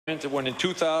when in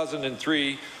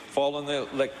 2003, following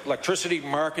the Electricity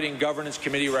Marketing Governance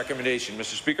Committee recommendation.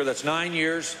 Mr. Speaker, that's 9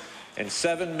 years and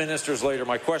 7 ministers later.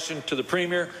 My question to the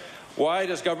Premier: why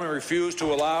does government refuse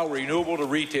to allow renewable to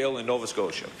retail in Nova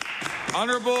Scotia?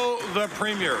 Honourable the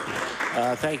Premier.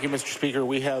 Thank you, Mr. Speaker.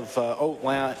 We have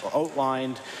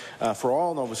outlined for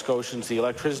all Nova Scotians the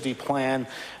electricity plan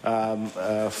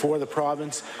for the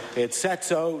province. It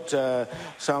sets out the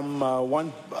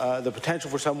potential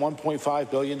for some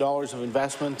 $1.5 billion of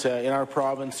investment in our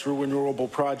province through renewable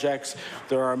projects.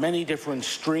 There are many different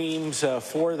streams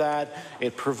for that.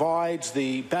 It provides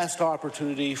the best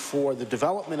opportunity for the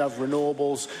development of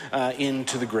renewables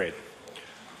into the grid.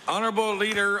 Honourable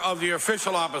Leader of the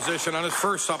Official Opposition on his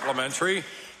first supplementary.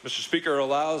 Mr. Speaker, it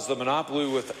allows the monopoly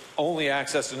with only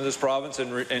access into this province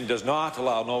and does not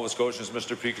allow Nova Scotians,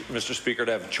 Mr. Speaker,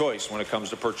 to have a choice when it comes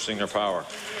to purchasing their power.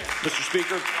 Mr.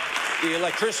 Speaker, the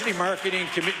Electricity Marketing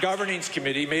Governance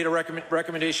Committee made a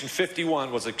recommendation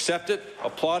 51 was accepted,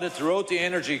 applauded throughout the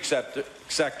energy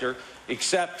sector,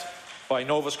 except by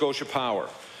Nova Scotia Power.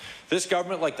 This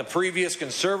government, like the previous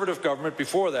Conservative government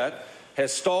before that,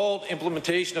 has stalled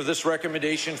implementation of this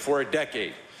recommendation for a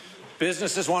decade.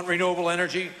 Businesses want renewable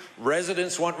energy.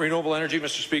 Residents want renewable energy,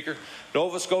 Mr. Speaker.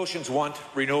 Nova Scotians want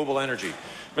renewable energy,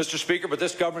 Mr. Speaker, but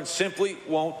this government simply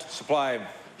won't supply them.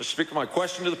 Mr. Speaker, my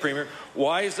question to the Premier: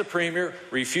 why is the Premier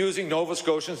refusing Nova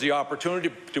Scotians the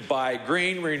opportunity to buy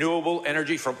green renewable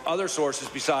energy from other sources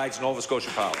besides Nova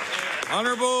Scotia Power?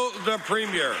 Honourable the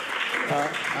Premier.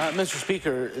 Mr.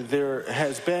 Speaker, there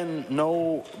has been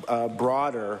no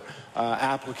broader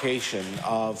application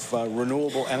of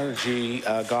renewable energy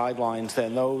guidelines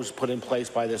than those put in place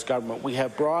by this government. We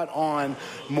have brought on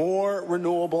more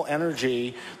renewable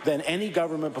energy than any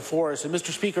government before us. And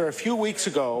Mr. Speaker, a few weeks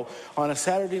ago, on a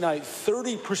Saturday night,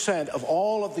 30% of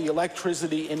all of the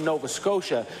electricity in Nova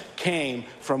Scotia came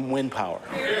from wind power.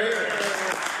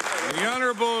 The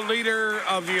Honourable Leader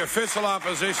of the Official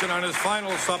Opposition on his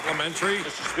final supplementary.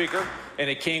 Mr. Speaker, and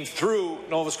it came through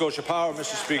Nova Scotia Power,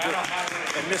 Mr. Speaker.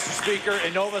 And Mr. Speaker,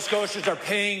 and Nova Scotians are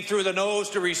paying through the nose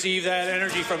to receive that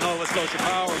energy from Nova Scotia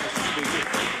Power, Mr. Speaker.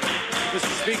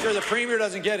 Mr. Speaker, the Premier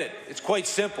doesn't get it. It's quite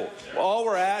simple. All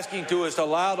we're asking to is to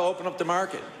allow to open up the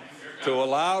market, to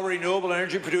allow renewable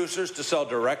energy producers to sell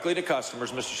directly to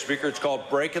customers. Mr. Speaker, it's called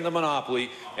breaking the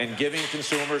monopoly and giving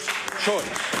consumers choice.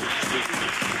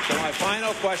 So my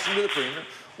final question to the Premier: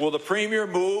 will the Premier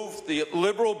move the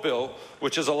Liberal bill,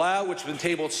 which has been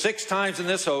tabled 6 times in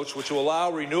this House, which will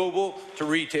allow renewable to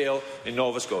retail in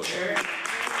Nova Scotia?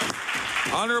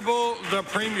 Honourable the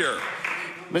Premier.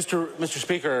 Mr.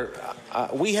 Speaker,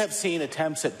 we have seen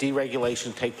attempts at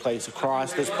deregulation take place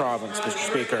across this province, Mr.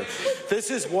 Speaker.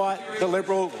 This is what the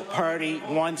Liberal Party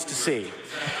wants to see.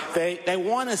 They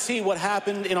want to see what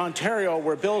happened in Ontario,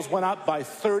 where bills went up by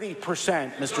 30%,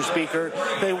 Mr. Speaker.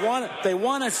 They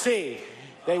want to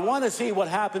see what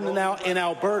happened now in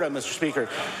Alberta, Mr. Speaker.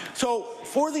 So,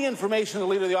 for the information of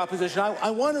the Leader of the Opposition,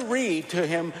 I want to read to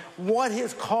him what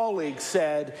his colleagues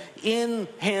said in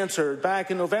Hansard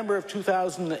back in November of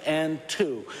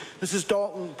 2002. This is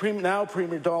now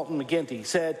Premier Dalton McGuinty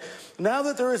said, "Now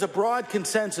that there is a broad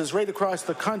consensus right across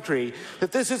the country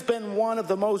that this has been one of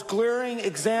the most glaring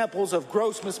examples of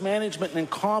gross mismanagement and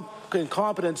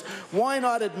incompetence, why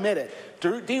not admit it?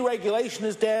 Deregulation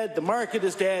is dead, the market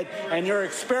is dead, and your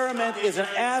experiment is an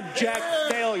abject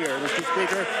failure, Mr.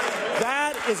 Speaker."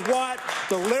 That is what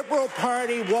the Liberal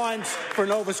Party wants for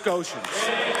Nova Scotians.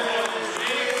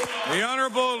 The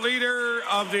Honourable Leader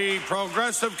of the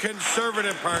Progressive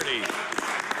Conservative Party.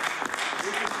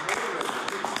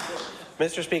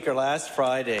 Mr. Speaker, last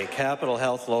Friday, Capital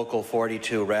Health Local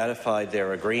 42 ratified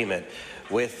their agreement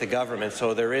with the government,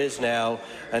 so there is now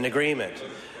an agreement.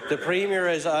 The Premier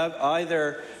has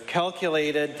either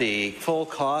calculated the full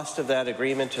cost of that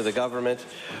agreement to the government,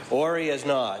 or he has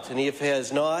not. And if he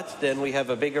has not, then we have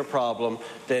a bigger problem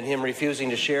than him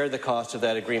refusing to share the cost of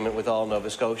that agreement with all Nova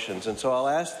Scotians. And so I'll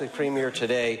ask the Premier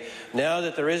today, now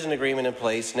that there is an agreement in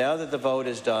place, now that the vote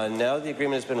is done, now that the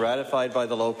agreement has been ratified by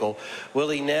the local, will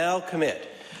he now commit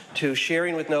to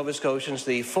sharing with Nova Scotians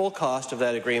the full cost of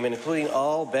that agreement, including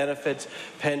all benefits,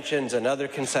 pensions, and other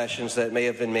concessions that may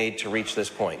have been made to reach this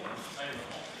point?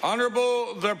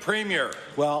 Honourable the Premier.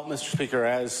 Well, Mr. Speaker,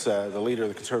 as the Leader of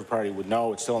the Conservative Party would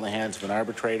know, it's still in the hands of an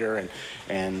arbitrator,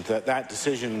 and that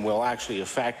decision will actually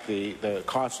affect the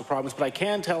cost of the province. But I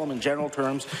can tell him in general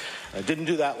terms, I didn't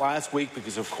do that last week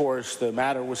because, of course, the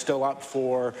matter was still up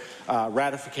for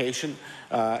ratification.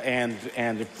 And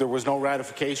if there was no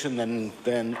ratification,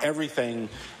 then everything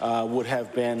would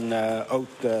have been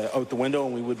out the window,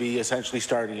 and we would be essentially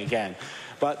starting again.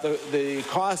 but the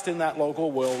cost in that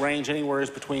local will range anywhere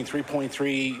between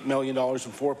 $3.3 million and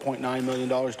 $4.9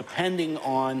 million, depending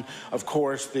on, of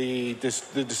course, the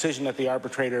decision that the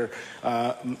arbitrator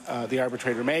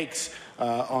makes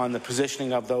on the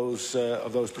positioning of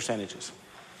those percentages.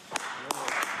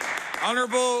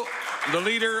 Honourable, the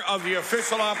Leader of the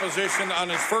Official Opposition on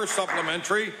his first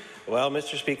supplementary. Well,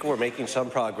 Mr. Speaker, we're making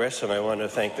some progress, and I want to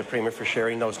thank the Premier for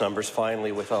sharing those numbers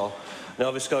finally with all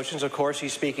Nova Scotians. Of course,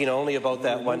 he's speaking only about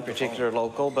that one particular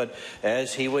local, but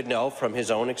as he would know from his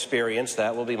own experience,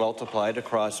 that will be multiplied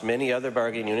across many other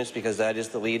bargaining units, because that is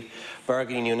the lead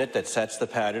bargaining unit that sets the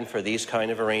pattern for these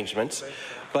kind of arrangements.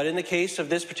 But in the case of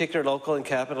this particular local in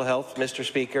Capital Health, Mr.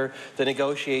 Speaker, the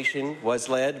negotiation was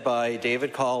led by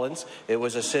David Collins. It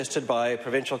was assisted by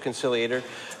Provincial Conciliator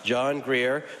John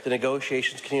Greer. The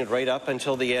negotiations continued right up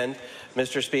until the end,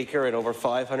 Mr. Speaker, and over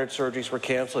 500 surgeries were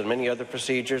cancelled and many other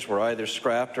procedures were either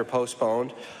scrapped or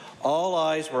postponed. All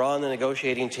eyes were on the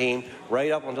negotiating team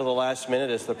right up until the last minute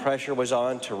as the pressure was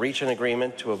on to reach an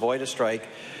agreement to avoid a strike.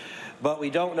 But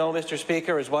we don't know, Mr.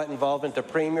 Speaker, is what involvement the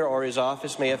Premier or his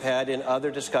office may have had in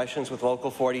other discussions with Local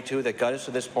 42 that got us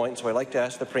to this point. So I'd like to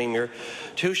ask the Premier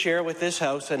to share with this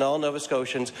House and all Nova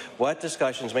Scotians what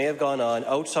discussions may have gone on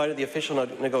outside of the official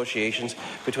negotiations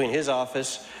between his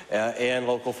office and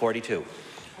Local 42.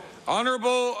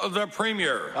 Honourable the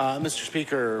Premier. Mr.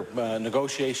 Speaker,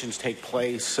 negotiations take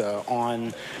place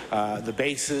on the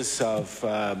basis of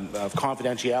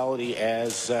confidentiality,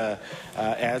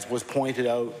 as was pointed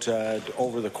out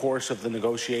over the course of the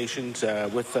negotiations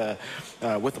with the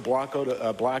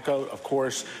blackout. Of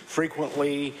course,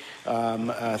 frequently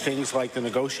things like the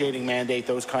negotiating mandate,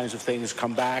 those kinds of things,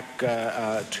 come back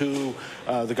to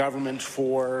the government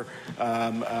for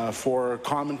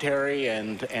commentary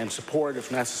and support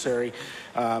if necessary.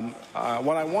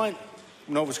 What I want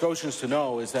Nova Scotians to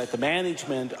know is that the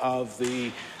management of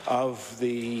the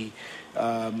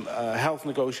health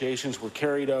negotiations were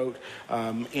carried out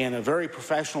in a very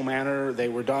professional manner. They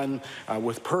were done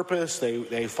with purpose.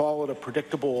 They followed a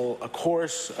predictable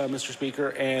course, Mr.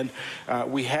 Speaker, and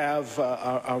we have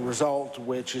a result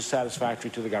which is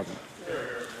satisfactory to the government.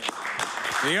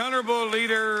 The Honourable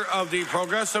Leader of the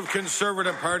Progressive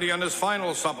Conservative Party on his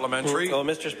final supplementary. Well,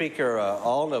 Mr. Speaker,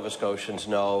 all Nova Scotians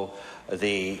know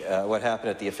what happened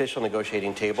at the official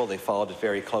negotiating table. They followed it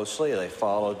very closely. They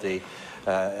followed the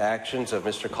actions of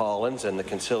Mr. Collins and the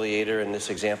conciliator in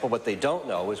this example. What they don't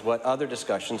know is what other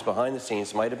discussions behind the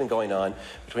scenes might have been going on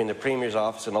between the Premier's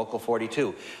office and Local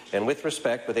 42. And with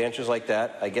respect, with answers like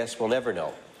that, I guess we'll never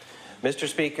know. Mr.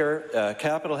 Speaker,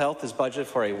 Capital Health is budgeted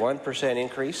for a 1%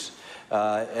 increase.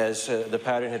 As the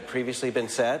pattern had previously been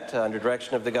set under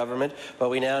direction of the government, but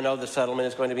we now know the settlement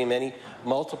is going to be many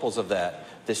multiples of that.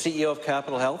 The CEO of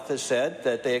Capital Health has said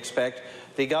that they expect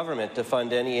the government to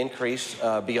fund any increase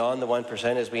beyond the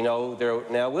 1%, as we know there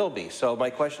now will be. So my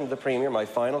question to the Premier, my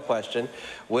final question,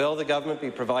 will the government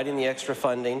be providing the extra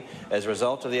funding as a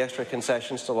result of the extra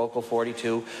concessions to Local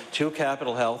 42 to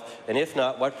Capital Health? And if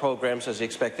not, what programs does he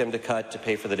expect them to cut to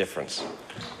pay for the difference?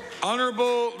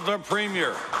 Honourable the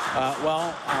Premier.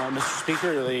 Mr.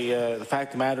 Speaker, the fact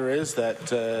of the matter is that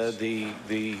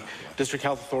the district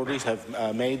health authorities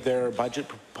have made their budget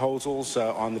proposals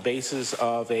on the basis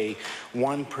of a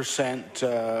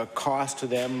 1% cost to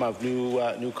them of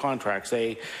new contracts.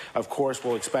 They, of course,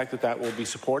 will expect that will be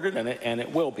supported, and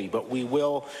it will be. But we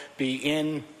will be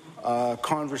in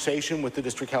conversation with the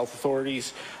district health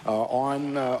authorities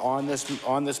on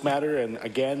this matter, and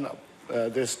again,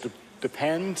 this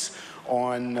depends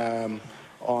on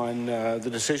the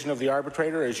decision of the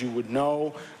arbitrator. As you would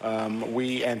know,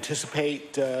 we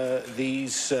anticipate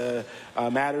these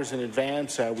matters in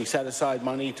advance. We set aside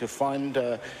money to fund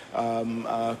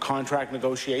contract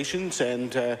negotiations,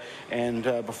 and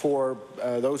before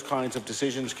those kinds of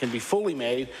decisions can be fully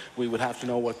made, we would have to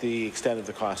know what the extent of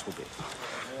the cost would be.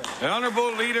 The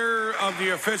Honourable Leader of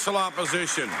the Official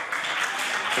Opposition.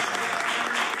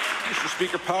 Mr.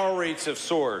 Speaker, power rates have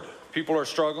soared. People are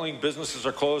struggling, businesses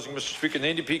are closing. Mr. Speaker,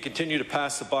 the NDP continue to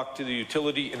pass the buck to the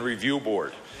Utility and Review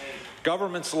Board.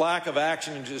 Government's lack of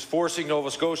action is forcing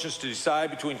Nova Scotians to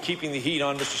decide between keeping the heat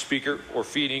on, Mr. Speaker, or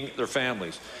feeding their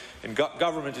families. And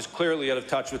government is clearly out of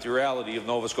touch with the reality of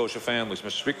Nova Scotia families.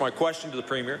 Mr. Speaker, my question to the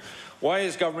Premier, why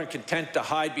is government content to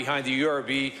hide behind the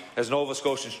URB as Nova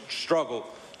Scotians struggle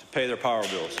to pay their power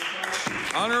bills?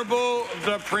 Honourable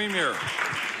the Premier.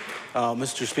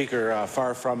 Mr. Speaker,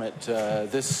 far from it.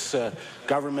 This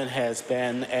government has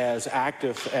been as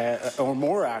active or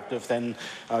more active than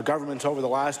governments over the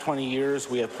last 20 years.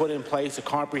 We have put in place a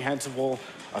comprehensive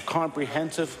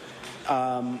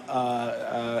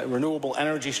renewable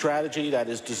energy strategy that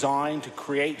is designed to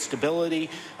create stability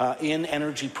in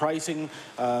energy pricing.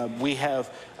 We have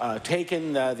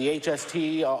taken the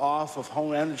HST off of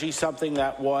home energy, something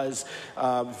that was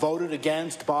voted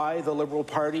against by the Liberal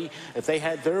Party. If they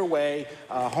had their way,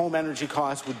 home energy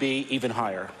costs would be even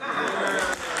higher.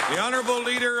 The Honourable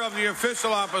Leader of the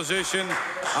Official Opposition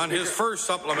on his first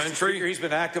supplementary. Speaker, he's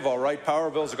been active, all right. Power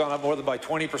bills have gone up more than by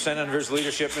 20% under his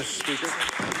leadership, Mr. Speaker.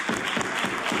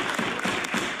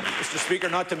 Mr. Speaker,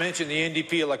 not to mention the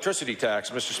NDP electricity tax,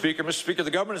 Mr. Speaker. Mr. Speaker,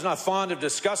 the government is not fond of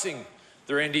discussing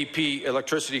their NDP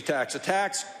electricity tax. A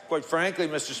tax, quite frankly,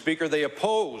 Mr. Speaker, they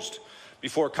opposed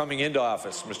before coming into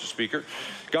office, Mr. Speaker.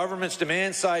 Government's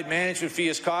demand-side management fee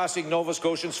is costing Nova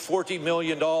Scotians $40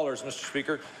 million, Mr.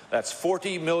 Speaker. That's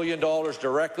 $40 million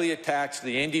directly attached to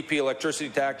the NDP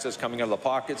electricity tax that's coming out of the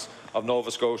pockets of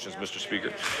Nova Scotians, Mr.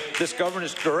 Speaker. This government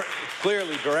is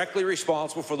clearly directly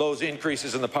responsible for those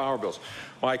increases in the power bills.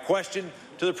 My question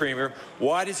to the Premier,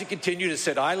 why does he continue to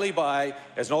sit idly by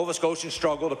as Nova Scotians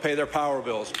struggle to pay their power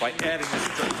bills by adding this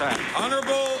tax?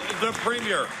 Honourable the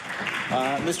Premier.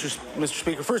 Mr.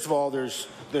 Speaker, first of all, there is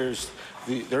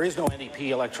no NDP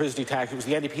electricity tax. It was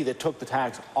the NDP that took the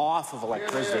tax off of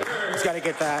electricity. He's got to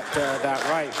get that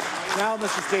right. Now,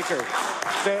 Mr. Speaker,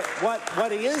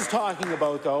 what he is talking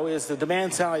about, though, is the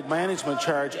demand-side management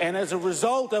charge. And as a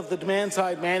result of the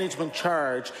demand-side management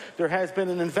charge, there has been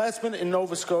an investment in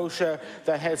Nova Scotia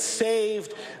that has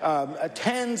saved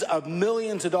tens of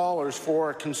millions of dollars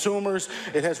for consumers.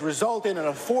 It has resulted in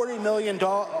a $40 million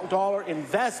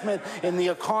investment in the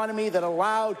economy that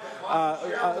allowed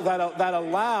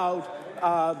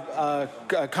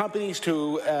companies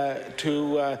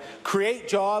to create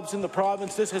jobs in the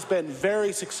province. This has been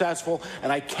very successful,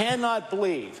 and I cannot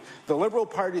believe the Liberal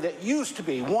Party that used to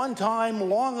be, one time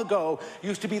long ago,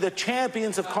 used to be the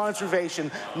champions of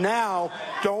conservation, now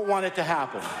don't want it to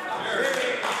happen.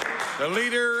 The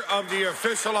Leader of the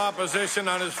Official Opposition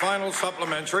on his final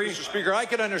supplementary. Mr. Speaker, I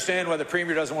can understand why the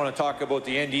Premier doesn't want to talk about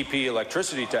the NDP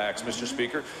electricity tax, Mr.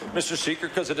 Speaker. Mr. Speaker,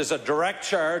 because it is a direct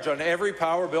charge on every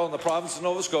power bill in the province of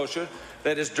Nova Scotia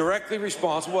that is directly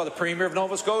responsible by the Premier of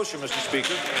Nova Scotia, Mr.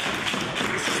 Speaker.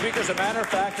 Mr. Speaker, as a matter of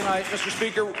fact, Mr.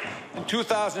 Speaker, in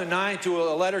 2009, to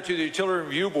a letter to the Utility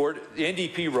Review Board, the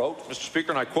NDP wrote, Mr.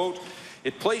 Speaker, and I quote,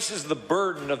 "It places the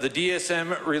burden of the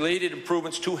DSM-related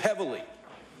improvements too heavily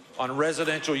on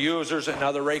residential users and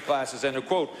other rate classes," end of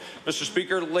quote. Mr.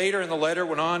 Speaker, later in the letter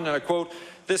went on, and I quote,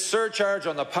 "This surcharge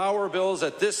on the power bills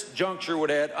at this juncture would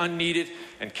add unneeded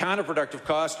and counterproductive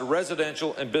costs to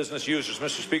residential and business users,"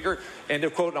 Mr. Speaker, end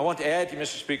of quote. And I want to add to you,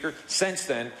 Mr. Speaker, since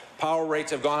then, power rates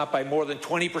have gone up by more than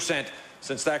 20%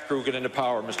 since that crew got into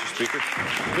power, Mr. Speaker.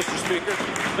 Mr.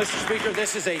 Speaker,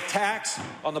 this is a tax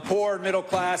on the poor and middle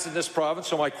class in this province.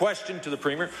 So my question to the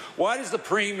Premier, why does the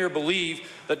Premier believe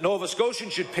that Nova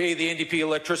Scotians should pay the NDP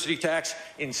electricity tax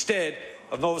instead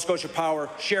of Nova Scotia Power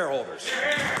shareholders?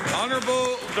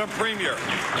 Honourable the Premier.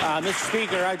 Mr.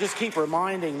 Speaker, I just keep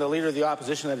reminding the Leader of the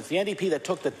Opposition that it's the NDP that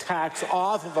took the tax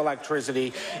off of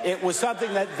electricity. It was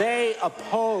something that they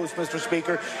opposed, Mr.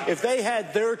 Speaker. If they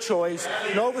had their choice,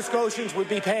 Nova Scotians would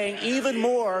be paying even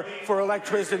more for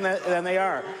electricity than they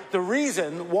are. The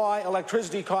reason why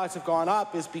electricity costs have gone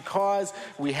up is because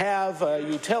we have a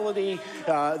utility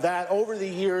that over the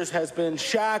years has been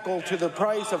shackled to the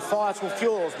price of fossil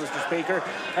fuels, Mr. Speaker.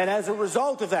 And as a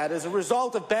result of that, as a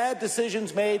result of bad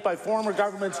decisions made by former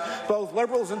governments, both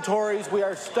Liberals and Tories, we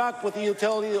are stuck with the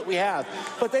utility that we have.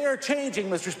 But they are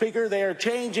changing, Mr. Speaker. They are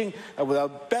changing with a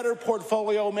better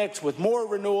portfolio mix, with more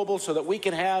renewables, so that we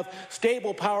can have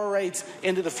stable power rates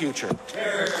into the future.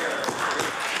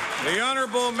 The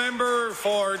Honourable Member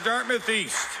for Dartmouth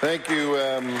East. Thank you.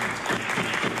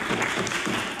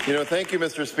 Thank you,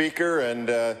 Mr. Speaker. And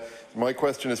my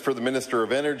question is for the Minister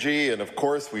of Energy, and of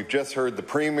course we've just heard the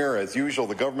Premier, as usual,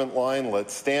 the government line,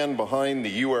 let's stand behind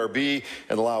the URB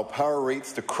and allow power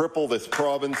rates to cripple this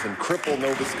province and cripple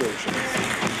Nova Scotians.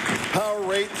 Power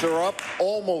rates are up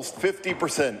almost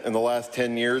 50% in the last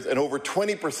 10 years and over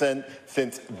 20%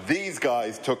 since these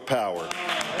guys took power.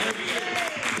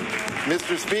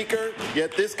 Mr. Speaker,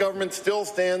 yet this government still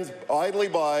stands idly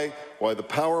by while the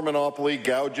power monopoly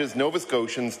gouges Nova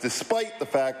Scotians, despite the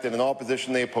fact that in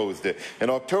opposition they opposed it. In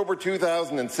October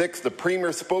 2006, the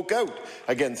Premier spoke out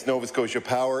against Nova Scotia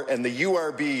Power and the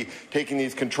URB taking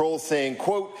these controls, saying,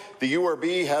 quote, "The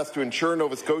URB has to ensure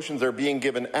Nova Scotians are being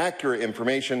given accurate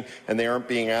information and they aren't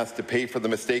being asked to pay for the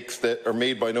mistakes that are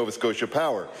made by Nova Scotia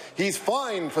Power." He's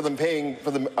fine for them paying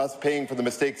for us paying for the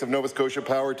mistakes of Nova Scotia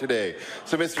Power today.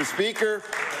 So, Mr. Speaker,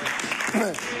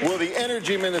 will the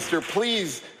Energy Minister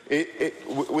please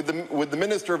Would the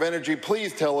Minister of Energy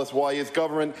please tell us why his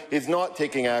government is not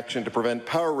taking action to prevent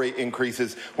power rate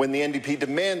increases when the NDP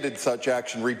demanded such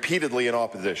action repeatedly in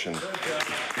opposition?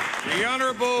 The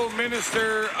Honourable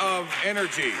Minister of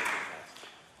Energy.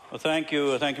 Well, thank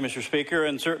you, Mr. Speaker.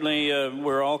 And certainly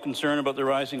we're all concerned about the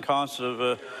rising costs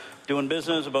of doing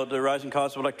business, about the rising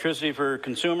cost of electricity for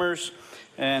consumers.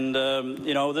 And,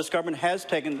 you know, this government has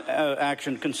taken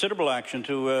action, considerable action,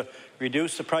 to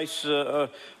reduce the price or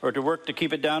to work to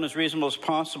keep it down as reasonable as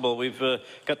possible. We've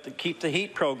got the Keep the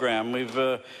Heat program. We've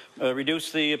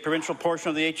reduced the provincial portion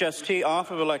of the HST off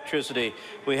of electricity.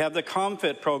 We have the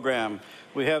ComFit program.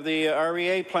 We have the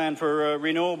REA plan for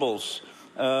renewables.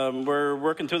 We're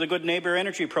working through the Good Neighbour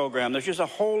Energy program. There's just a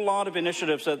whole lot of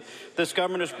initiatives that this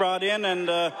government has brought in,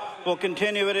 and we'll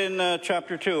continue it in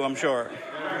Chapter 2, I'm sure.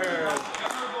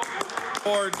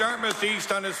 For Dartmouth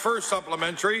East on his first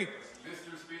supplementary.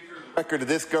 The record of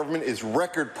this government is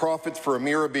record profits for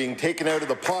Emera being taken out of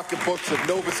the pocketbooks of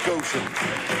Nova Scotians.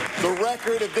 The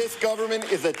record of this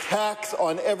government is a tax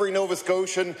on every Nova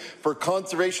Scotian for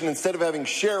conservation instead of having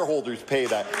shareholders pay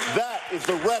that. That is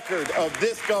the record of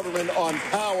this government on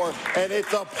power, and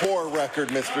it's a poor record,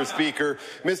 Mr. Speaker.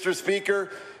 Mr.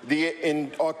 Speaker,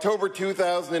 in October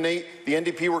 2008, the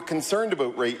NDP were concerned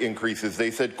about rate increases.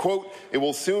 They said, quote, "It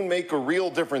will soon make a real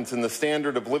difference in the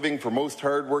standard of living for most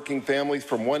hard-working families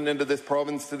from one end of this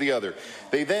province to the other."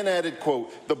 They then added,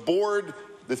 quote, "The board,"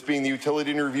 this being the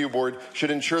Utility and Review Board, "should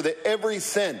ensure that every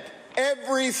cent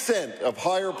of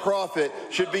higher profit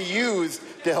should be used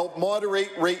to help moderate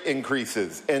rate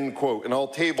increases," end quote. And I'll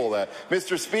table that.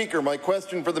 Mr. Speaker, my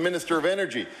question for the Minister of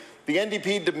Energy. The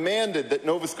NDP demanded that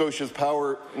Nova Scotia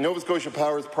Power's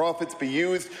profits be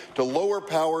used to lower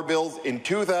power bills in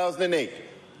 2008.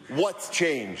 What's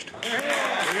changed?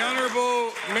 The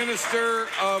Honourable Minister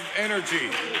of Energy.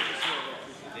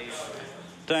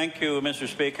 Thank you, Mr.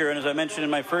 Speaker. And as I mentioned in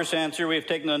my first answer, we have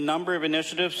taken a number of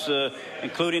initiatives,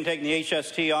 including taking the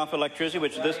HST off electricity,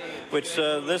 which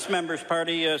this member's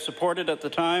party supported at the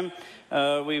time.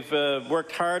 We've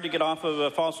worked hard to get off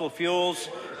of fossil fuels.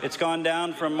 It's gone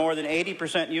down from more than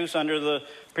 80% use under the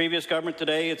previous government.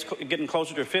 Today it's getting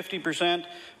closer to 50%.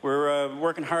 We're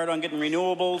working hard on getting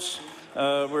renewables.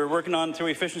 We're working on, through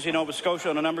Efficiency Nova Scotia,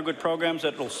 on a number of good programs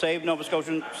that will save Nova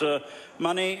Scotians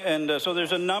money. And so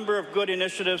there's a number of good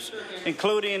initiatives,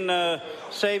 including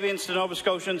savings to Nova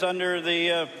Scotians under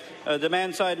the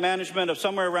demand-side management of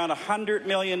somewhere around $100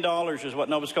 million is what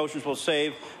Nova Scotians will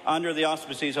save under the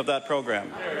auspices of that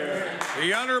program.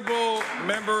 The Honourable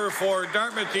Member for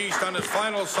Dartmouth East on his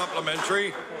final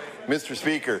supplementary. Mr.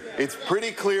 Speaker, it's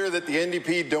pretty clear that the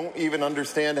NDP don't even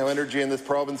understand how energy in this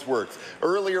province works.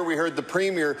 Earlier, we heard the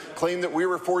Premier claim that we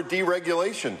were for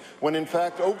deregulation, when in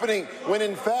fact opening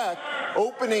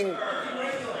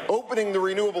the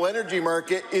renewable energy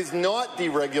market is not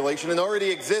deregulation and already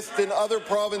exists in other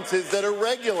provinces that are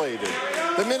regulated.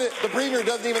 The Premier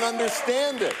doesn't even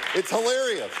understand it. It's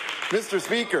hilarious. Mr.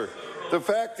 Speaker, the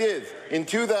fact is, in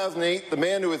 2008, the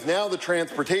man who is now the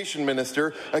Transportation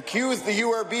Minister accused the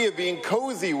URB of being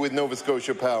cozy with Nova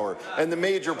Scotia Power and the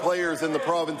major players in the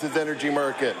province's energy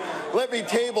market. Let me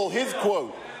table his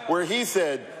quote, where he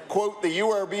said, quote, "The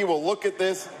URB will look at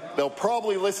this, they'll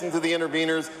probably listen to the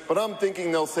interveners, but I'm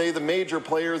thinking they'll say the major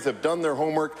players have done their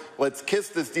homework, let's kiss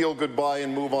this deal goodbye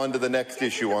and move on to the next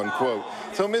issue," unquote.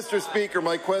 So, Mr. Speaker,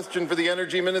 my question for the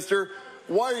Energy Minister: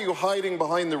 why are you hiding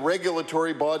behind the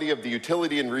regulatory body of the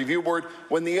Utility and Review Board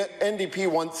when the NDP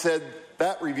once said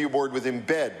that review board was in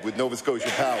bed with Nova Scotia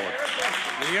Power?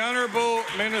 The Honourable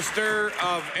Minister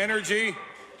of Energy.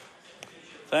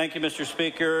 Thank you, Mr.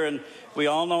 Speaker. And we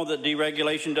all know that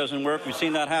deregulation doesn't work. We've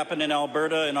seen that happen in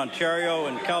Alberta, in Ontario,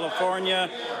 in California,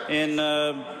 in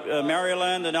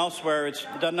Maryland and elsewhere. It's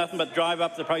done nothing but drive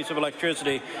up the price of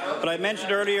electricity. But I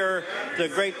mentioned earlier the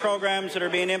great programs that are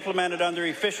being implemented under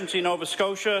Efficiency Nova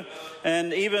Scotia,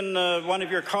 and even one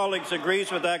of your colleagues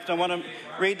agrees with that. I want to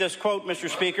read this quote, Mr.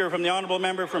 Speaker, from the Honourable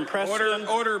Member from Preston.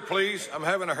 Order, please. I'm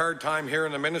having a hard time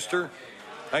hearing the Minister.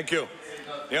 Thank you.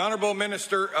 The Honourable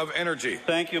Minister of Energy.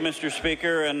 Thank you, Mr.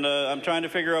 Speaker. And I'm trying to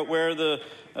figure out where the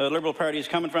Liberal Party is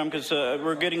coming from, because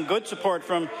we're getting good support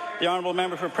from the Honourable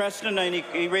Member for Preston, and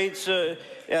he reads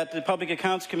at the Public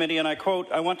Accounts Committee, and I quote,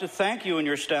 "I want to thank you and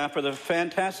your staff for the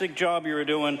fantastic job you are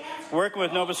doing working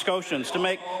with Nova Scotians to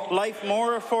make life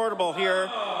more affordable here,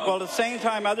 while at the same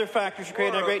time other factors are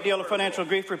creating a great deal of financial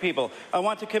grief for people. I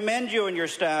want to commend you and your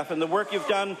staff and the work you've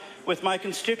done with my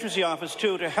constituency office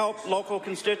too to help local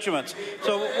constituents."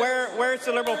 So where's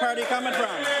the Liberal Party coming from?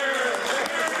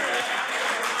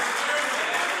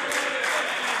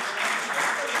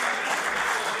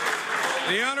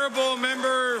 The honourable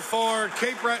member for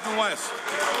Cape Breton West.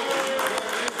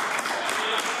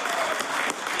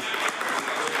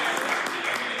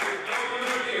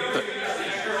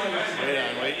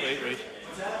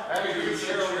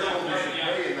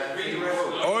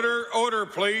 Order,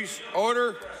 please.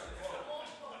 Order.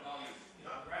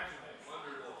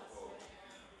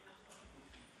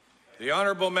 The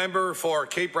honourable member for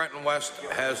Cape Breton West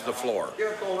has the floor.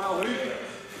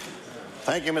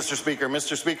 Thank you, Mr. Speaker.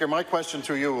 Mr. Speaker, my question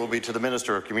to you will be to the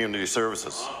Minister of Community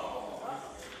Services.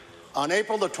 On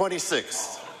April the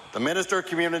 26th, the Minister of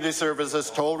Community Services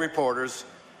told reporters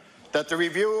that the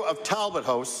review of Talbot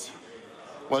House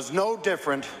was no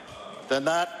different than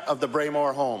that of the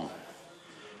Braemore home.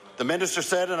 The Minister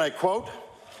said, and I quote,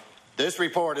 "This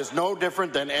report is no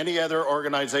different than any other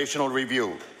organizational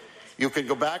review. You can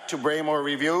go back to Braemore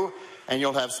Review and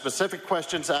you'll have specific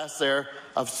questions asked there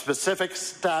of specific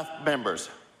staff members,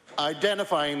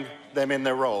 identifying them in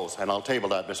their roles." And I'll table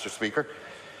that, Mr. Speaker.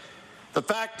 The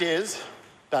fact is,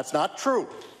 that's not true.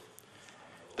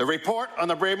 The report on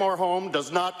the Braemore home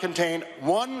does not contain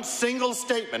one single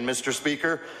statement, Mr.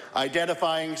 Speaker,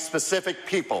 identifying specific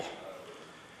people.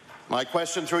 My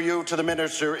question through you to the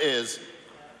Minister is,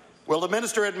 will the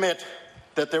Minister admit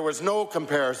that there was no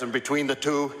comparison between the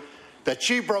two, that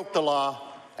she broke the law,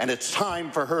 and it's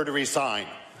time for her to resign?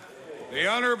 The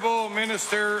Honourable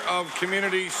Minister of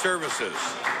Community Services.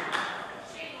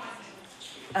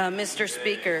 Mr.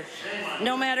 Speaker,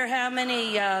 no matter how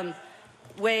many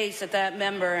ways that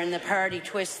member and the party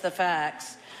twists the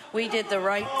facts, we did the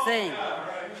right thing.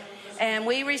 And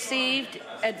we received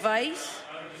advice,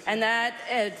 and that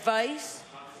advice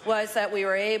was that we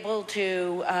were able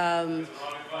to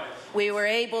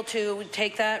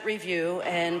take that review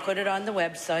and put it on the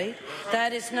website.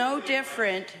 That is no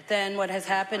different than what has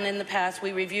happened in the past.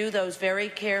 We review those very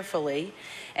carefully.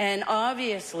 And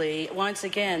obviously, once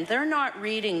again, they're not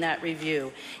reading that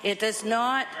review. It does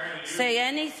not say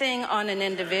anything on an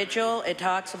individual. It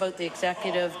talks about the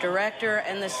executive director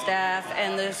and the staff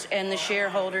and the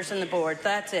shareholders and the board.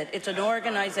 That's it. It's an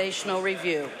organizational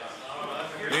review.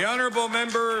 The honourable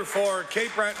member for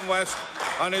Cape Breton West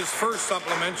on his first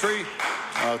supplementary.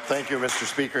 Thank you, Mr.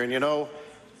 Speaker. And you know,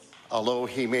 although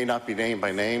he may not be named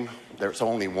by name, there's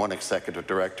only one executive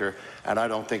director, and I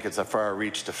don't think it's a far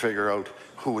reach to figure out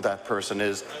who that person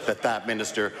is that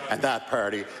minister and that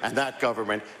party and that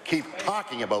government keep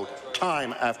talking about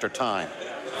time after time.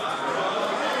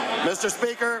 Mr.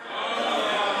 Speaker.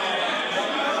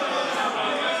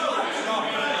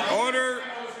 Order.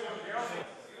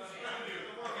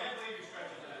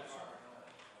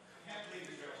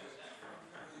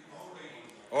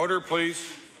 Order,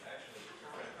 please.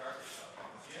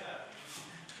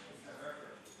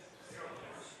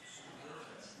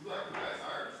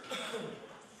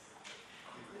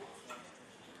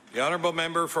 The honourable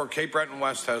member for Cape Breton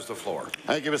West has the floor.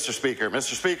 Thank you, Mr. Speaker.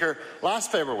 Mr. Speaker, last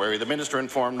February, the Minister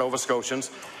informed Nova Scotians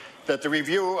that the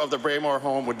review of the Braemore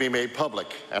home would be made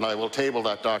public, and I will table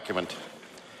that document.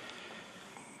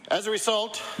 As a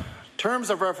result, terms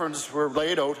of reference were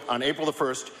laid out on April the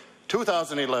 1st,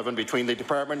 2011, between the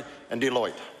Department and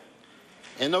Deloitte.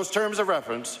 In those terms of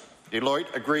reference,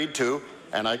 Deloitte agreed to,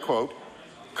 and I quote,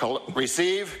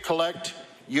 receive, collect,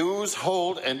 use,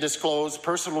 hold, and disclose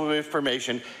personal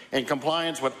information in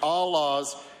compliance with all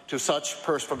laws to such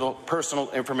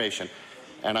personal information.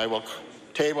 And I will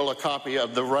table a copy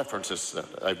of the references that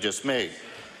I've just made.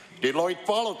 Deloitte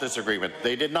followed this agreement.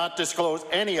 They did not disclose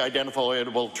any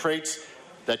identifiable traits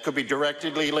that could be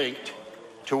directly linked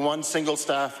to one single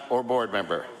staff or board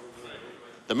member.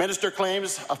 The Minister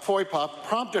claims a FOIPOP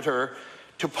prompted her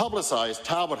to publicize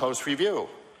Talbot House review.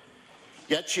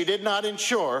 Yet she did not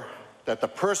ensure that the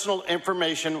personal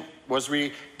information was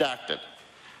redacted.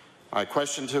 My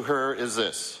question to her is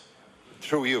this,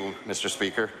 through you, Mr.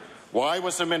 Speaker. Why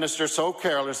was the Minister so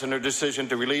careless in her decision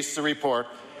to release the report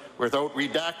without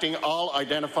redacting all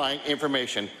identifying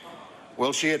information?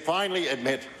 Will she finally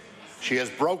admit she has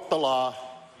broke the law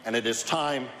and it is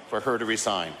time for her to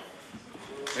resign?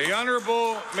 The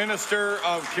Honourable Minister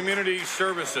of Community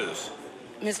Services.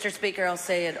 Mr. Speaker, I'll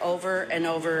say it over and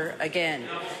over again.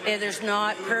 It is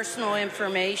not personal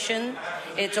information,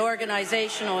 it's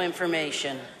organizational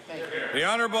information. The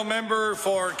honourable member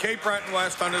for Cape Breton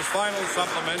West on his final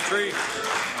supplementary.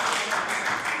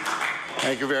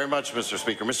 Thank you very much, Mr.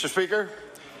 Speaker. Mr. Speaker,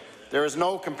 there is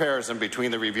no comparison between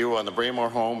the review on the Braemore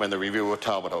home and the review of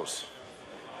Talbot House.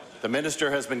 The Minister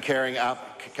has been comparing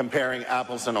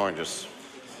apples and oranges.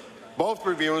 Both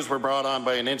reviews were brought on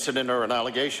by an incident or an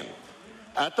allegation.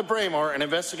 At the Braemore, an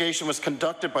investigation was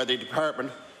conducted by the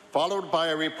department, followed by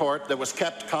a report that was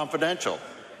kept confidential.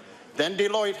 Then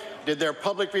Deloitte did their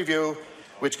public review,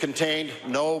 which contained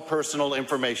no personal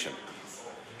information.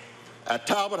 At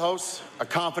Talbot House, a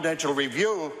confidential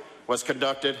review was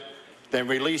conducted, then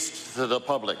released to the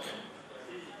public.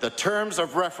 The terms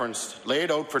of reference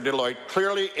laid out for Deloitte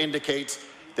clearly indicates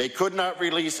they could not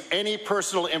release any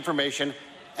personal information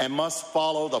and must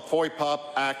follow the FOIPOP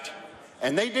Act.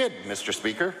 And they did, Mr.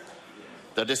 Speaker.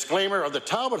 The disclaimer of the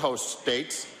Talbot House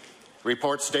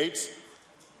report states,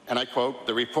 and I quote,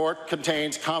 "The report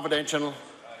contains confidential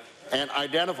and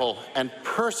identifiable and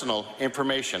personal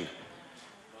information."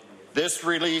 This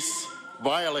release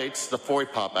violates the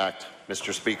FOIPOP Act,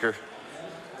 Mr. Speaker.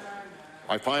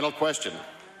 My final question,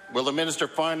 will the minister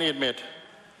finally admit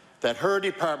that her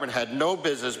department had no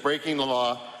business breaking the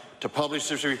law to publish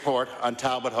this report on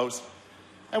Talbot House,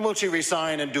 and will she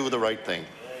resign and do the right thing?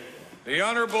 The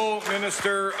Honourable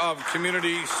Minister of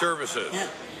Community Services.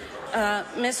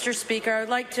 Mr. Speaker, I would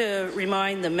like to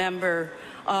remind the member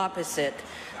opposite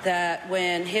that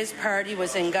when his party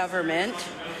was in government,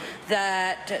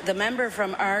 that the member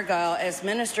from Argyll, as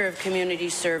Minister of Community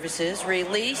Services,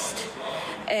 released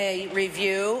a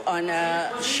review on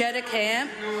Shedda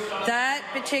Camp. That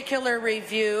particular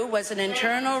review was an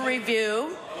internal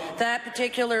review. That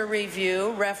particular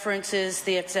review references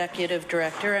the Executive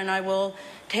Director, and I will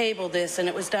table this, and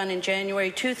it was done in January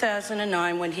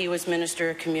 2009 when he was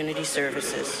Minister of Community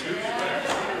Services.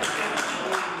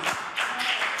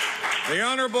 The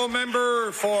Honourable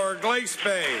Member for Glace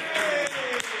Bay.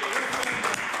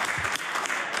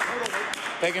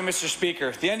 Thank you, Mr.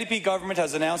 Speaker. The NDP government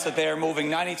has announced that they are moving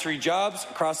 93 jobs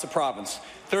across the province,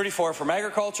 34 from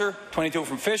agriculture, 22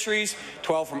 from fisheries,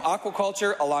 12 from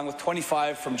aquaculture, along with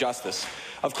 25 from justice.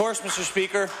 Of course, Mr.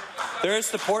 Speaker, there is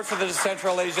support for the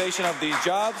decentralization of these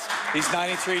jobs, these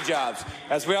 93 jobs.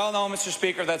 As we all know, Mr.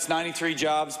 Speaker, that's 93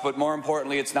 jobs, but more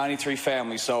importantly, it's 93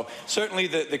 families. So certainly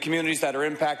the communities that are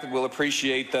impacted will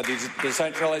appreciate the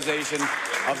decentralization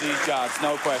of these jobs,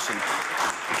 no question.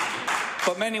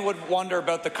 But many would wonder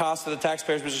about the cost to the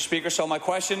taxpayers, Mr. Speaker. So my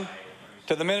question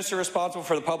to the Minister responsible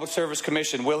for the Public Service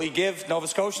Commission, will he give Nova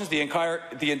Scotians the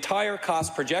entire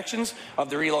cost projections of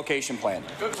the relocation plan?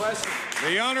 Good question.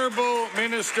 The Honourable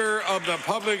Minister of the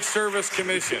Public Service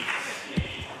Commission.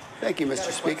 Thank you,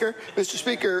 Mr. Speaker. Mr.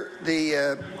 Speaker,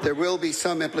 there will be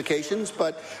some implications,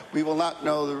 but we will not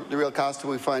know the real cost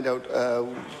until we find out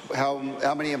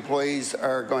how many employees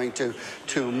are going to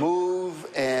move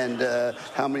and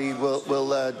how many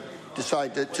will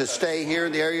decide to stay here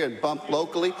in the area and bump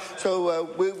locally. So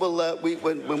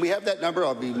when we have that number,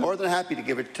 I'll be more than happy to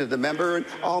give it to the member and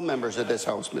all members of this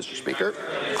House, Mr. Speaker.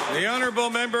 The Honourable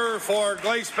Member for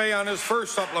Glace Bay on his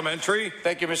first supplementary.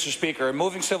 Thank you, Mr. Speaker.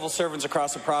 Moving civil servants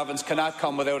across the province cannot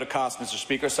come without a cost, Mr.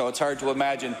 Speaker, so it's hard to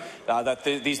imagine that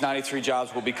these 93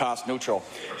 jobs will be cost neutral.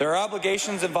 There are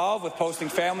obligations involved with posting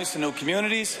families to new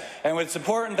communities, and it's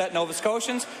important that Nova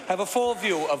Scotians have a full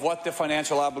view of what the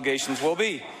financial obligations will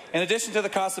be. In addition to the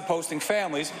cost of posting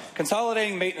families,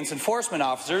 consolidating maintenance enforcement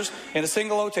officers in a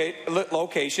single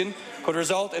location could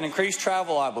result in increased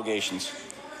travel obligations,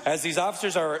 as these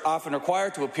officers are often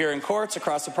required to appear in courts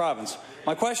across the province.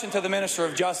 My question to the Minister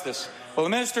of Justice, will the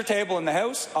Minister table in the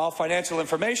House all financial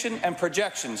information and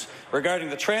projections regarding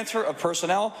the transfer of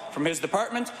personnel from his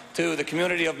department to the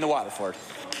community of New Waterford?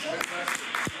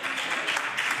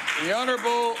 The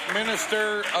Honourable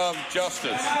Minister of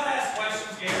Justice.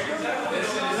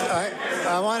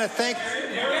 I want to thank...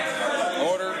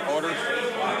 Order.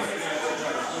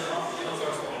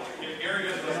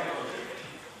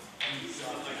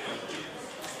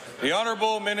 The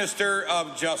Honourable Minister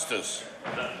of Justice.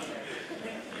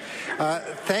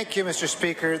 Thank you, Mr.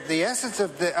 Speaker. The essence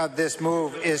of this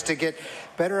move is to get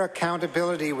better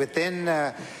accountability within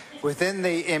the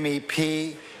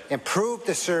MEP, improve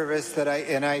the service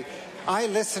I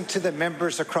listen to the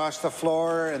members across the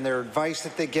floor and their advice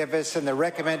that they give us and the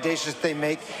recommendations they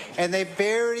make, and they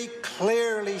very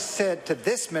clearly said to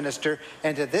this minister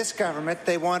and to this government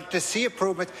they wanted to see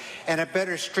improvement and a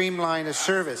better streamline of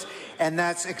service. And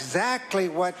that's exactly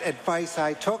what advice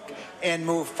I took and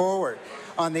moved forward.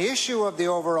 On the issue of the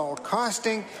overall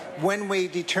costing, when we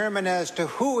determine as to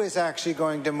who is actually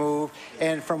going to move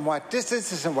and from what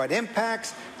distances and what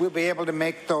impacts, we'll be able to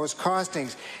make those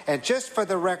costings. And just for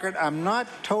the record, I'm not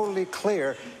totally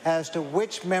clear as to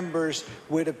which members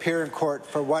would appear in court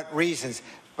for what reasons,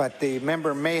 but the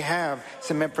member may have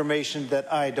some information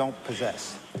that I don't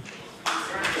possess.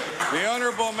 The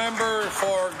Honourable Member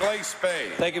for Glace Bay.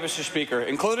 Thank you, Mr. Speaker.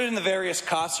 Included in the various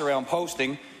costs around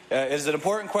posting is an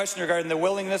important question regarding the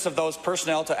willingness of those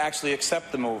personnel to actually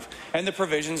accept the move and the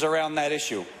provisions around that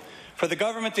issue. For the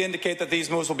government to indicate that these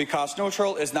moves will be cost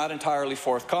neutral is not entirely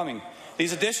forthcoming.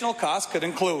 These additional costs could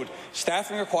include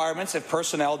staffing requirements if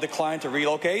personnel decline to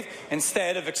relocate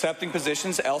instead of accepting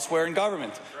positions elsewhere in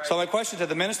government. So my question to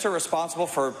the Minister responsible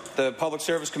for the Public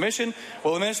Service Commission,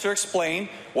 will the Minister explain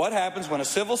what happens when a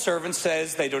civil servant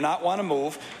says they do not want to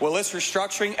move? Will this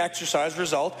restructuring exercise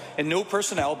result in new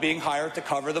personnel being hired to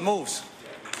cover the moves?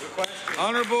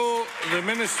 Honourable the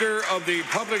Minister of the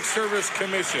Public Service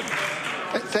Commission.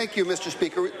 Thank you, Mr.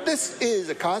 Speaker. This is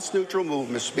a cost-neutral move,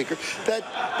 Mr. Speaker.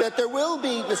 That there will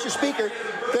be, Mr. Speaker,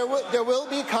 there will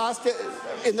be cost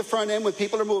in the front end when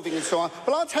people are moving and so on.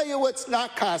 But I'll tell you what's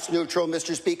not cost-neutral,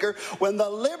 Mr. Speaker. When the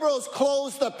Liberals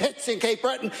closed the pits in Cape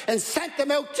Breton and sent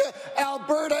them out to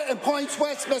Alberta and Points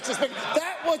West, Mr. Speaker,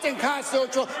 that wasn't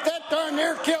cost-neutral. That darn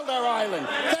near killed our island.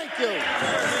 Thank you.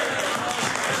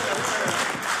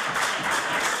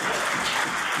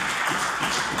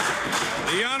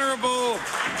 The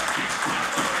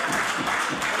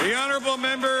honourable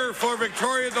member for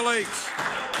Victoria the Lakes.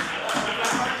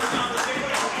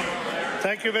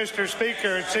 Thank you, Mr.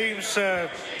 Speaker. It seems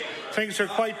things are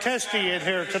quite testy in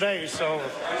here today, so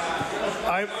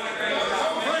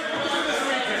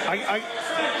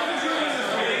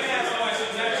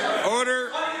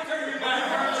Order.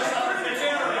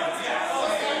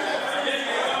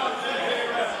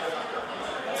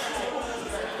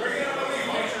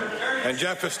 And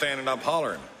Jeff is standing up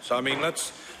hollering. So I mean,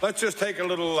 let's just take a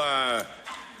little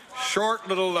short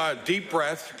little deep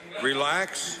breath,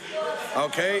 relax.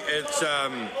 Okay, it's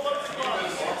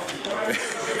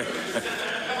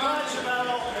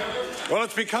well,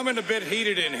 it's becoming a bit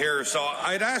heated in here, so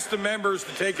I'd ask the members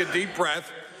to take a deep breath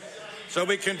so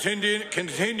we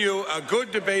continue a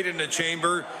good debate in the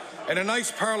chamber in a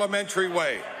nice parliamentary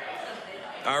way.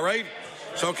 All right?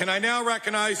 So can I now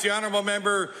recognize the honourable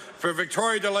member for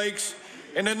Victoria the Lakes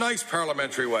in a nice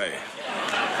parliamentary way?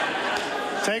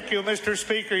 Thank you, Mr.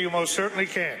 Speaker. You most certainly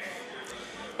can.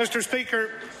 Mr.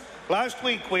 Speaker, last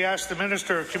week we asked the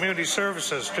Minister of Community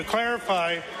Services to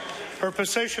clarify her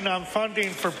position on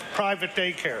funding for private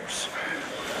daycares.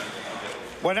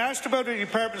 When asked about the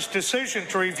department's decision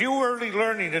to review early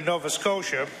learning in Nova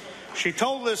Scotia, she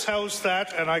told this House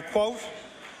that, and I quote,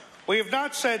 "We have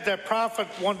not said that profit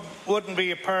wouldn't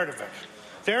be a part of it.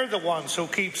 They're the ones who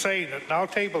keep saying it." And I'll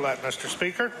table that, Mr.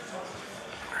 Speaker.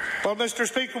 Well, Mr.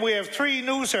 Speaker, we have 3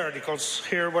 news articles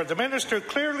here where the Minister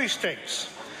clearly states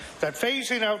that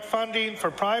phasing out funding for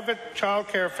private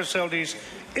childcare facilities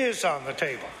is on the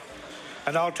table.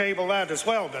 And I'll table that as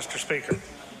well, Mr. Speaker.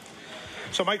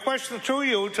 So my question through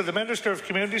you to the Minister of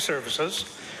Community Services,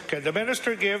 can the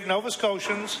Minister give Nova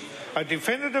Scotians a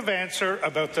definitive answer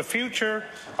about the future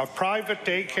of private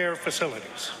daycare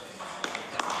facilities?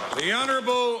 The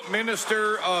Honourable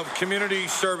Minister of Community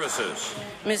Services.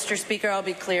 Mr. Speaker, I'll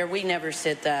be clear. We never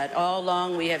said that. All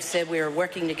along we have said we are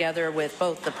working together with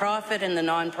both the profit and the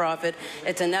non-profit.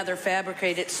 It's another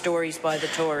fabricated stories by the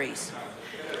Tories.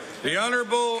 The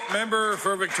Honourable Member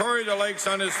for Victoria the Lakes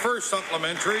on his first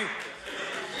supplementary.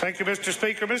 Thank you, Mr.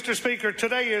 Speaker. Mr. Speaker,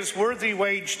 today is Worthy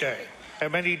Wage Day at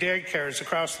many daycares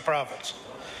across the province.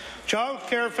 Child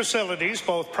care facilities,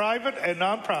 both private and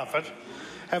non-profit,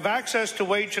 have access to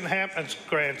wage enhancement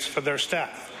grants for their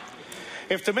staff.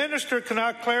 If the Minister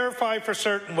cannot clarify for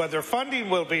certain whether funding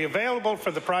will be available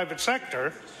for the private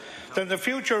sector, then the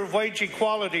future of wage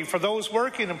equality for those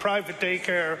working in private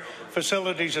daycare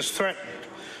facilities is threatened.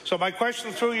 So my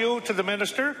question through you to the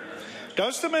Minister,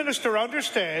 does the Minister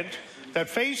understand that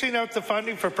phasing out the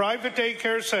funding for private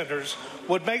daycare centres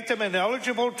would make them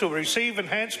ineligible to receive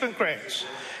enhancement grants?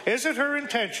 Is it her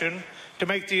intention to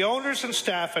make the owners and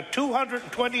staff at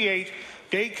 228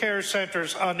 daycare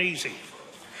centres uneasy?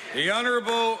 The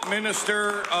Honourable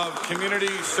Minister of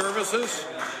Community Services.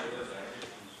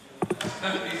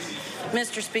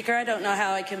 Mr. Speaker, I don't know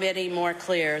how I can be any more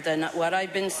clear than what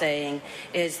I've been saying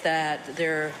is that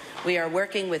we are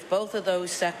working with both of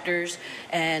those sectors,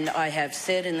 and I have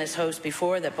said in this House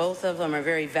before that both of them are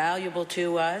very valuable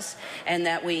to us and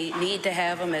that we need to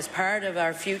have them as part of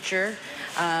our future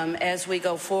as we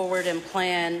go forward and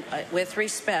plan with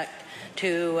respect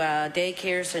to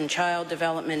daycares and child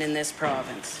development in this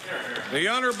province. The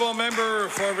Honourable Member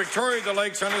for Victoria the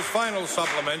Lakes on his final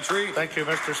supplementary. Thank you,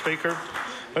 Mr. Speaker.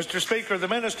 Mr. Speaker, the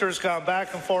Minister has gone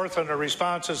back and forth on her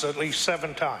responses at least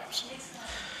 7 times.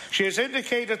 She has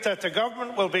indicated that the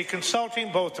government will be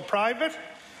consulting both the private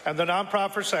and the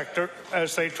non-profit sector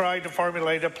as they try to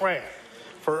formulate a plan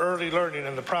for early learning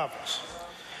in the province.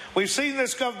 We've seen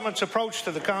this government's approach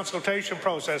to the consultation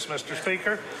process, Mr.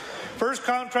 Speaker. First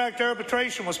contract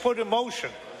arbitration was put in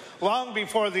motion long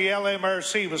before the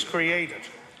LMRC was created.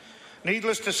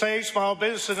 Needless to say, small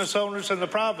business owners in the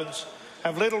province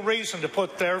have little reason to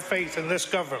put their faith in this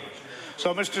government.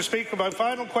 So, Mr. Speaker, my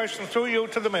final question through you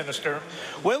to the Minister.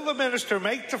 Will the Minister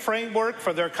make the framework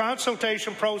for their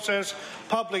consultation process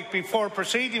public before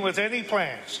proceeding with any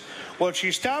plans? Will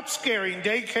she stop scaring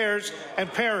daycares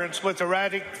and parents with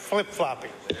erratic flip-flopping?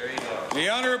 The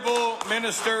Honourable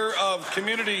Minister of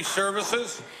Community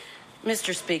Services.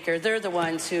 Mr. Speaker, they're the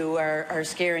ones who are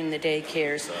scaring the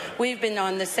daycares. We've been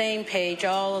on the same page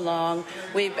all along.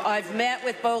 I've met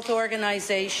with both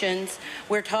organizations.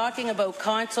 We're talking about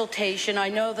consultation. I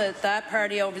know that that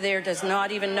party over there does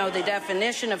not even know the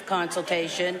definition of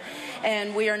consultation,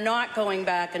 and we are not going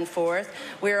back and forth.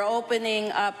 We're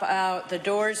opening up the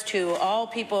doors to all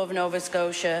people of Nova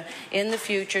Scotia in the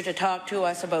future to talk to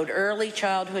us about early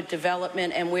childhood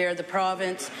development and where the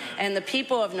province and the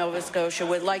people of Nova Scotia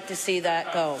would like to see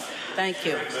that go. Thank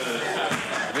you.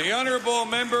 The Honourable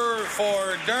Member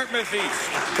for Dartmouth East.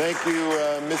 Thank you,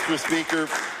 Mr. Speaker.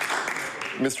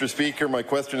 Mr. Speaker, my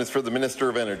question is for the Minister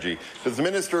of Energy. Does the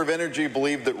Minister of Energy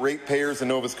believe that ratepayers in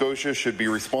Nova Scotia should be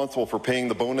responsible for paying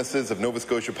the bonuses of Nova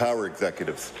Scotia Power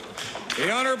executives?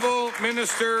 The Honourable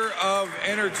Minister of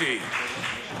Energy.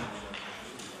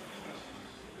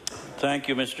 Thank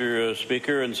you, Mr.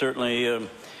 Speaker, and certainly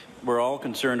we're all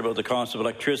concerned about the cost of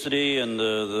electricity and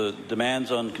the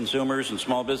demands on consumers and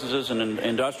small businesses and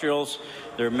industrials.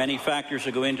 There are many factors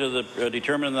that go into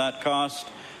determining that cost,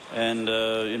 and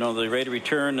you know, the rate of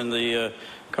return and the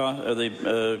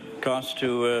cost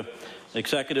to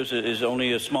executives is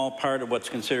only a small part of what's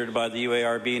considered by the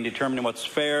UARB in determining what's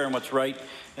fair and what's right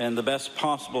and the best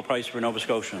possible price for Nova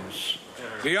Scotians.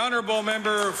 The Honourable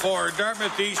Member for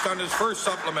Dartmouth East on his first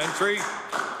supplementary.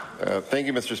 Thank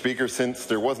you, Mr. Speaker. Since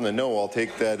there wasn't a no, I'll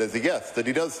take that as a yes, that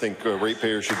he does think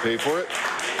ratepayers should pay for it.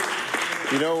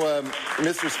 You know,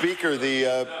 Mr. Speaker,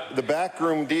 the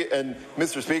backroom and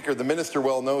Mr. Speaker, the minister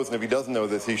well knows, and if he doesn't know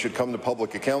this, he should come to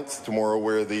public accounts tomorrow,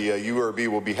 where the URB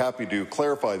will be happy to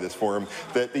clarify this for him.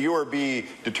 That the URB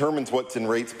determines what's in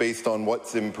rates based on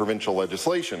what's in provincial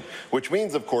legislation, which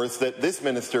means, of course, that this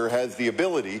minister has the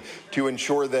ability to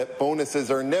ensure that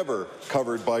bonuses are never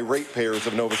covered by ratepayers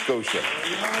of Nova Scotia.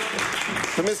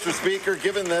 So, Mr. Speaker,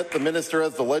 given that the minister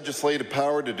has the legislative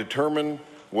power to determine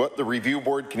what the review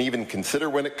board can even consider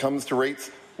when it comes to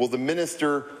rates, will the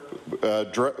minister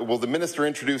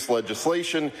introduce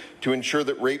legislation to ensure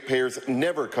that ratepayers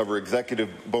never cover executive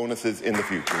bonuses in the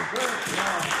future?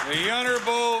 The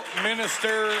Honourable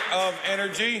Minister of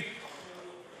Energy.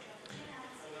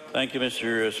 Thank you,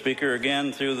 Mr. Speaker.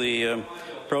 Again, through the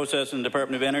process in the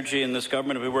Department of Energy and this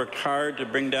government, we worked hard to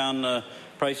bring down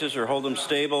prices or hold them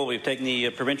stable. We've taken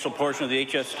the provincial portion of the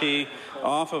HST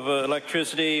off of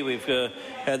electricity. We've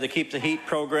had the Keep the Heat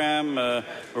program. We're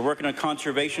working on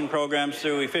conservation programs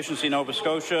through Efficiency Nova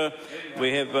Scotia.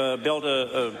 We have built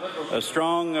a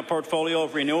strong portfolio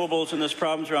of renewables in this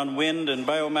province around wind and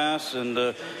biomass and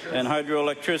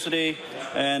hydroelectricity.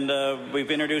 And we've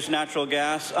introduced natural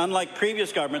gas. Unlike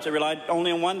previous governments that relied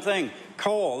only on one thing,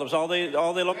 coal. That was all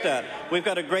they looked at. We've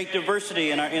got a great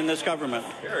diversity in this government.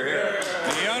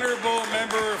 The Honourable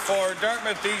Member for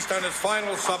Dartmouth East on his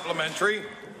final supplementary.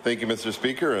 Thank you, Mr.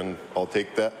 Speaker, and I'll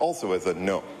take that also as a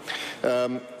no.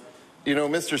 You know,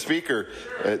 Mr. Speaker,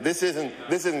 this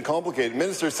isn't complicated. The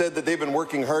minister said that they've been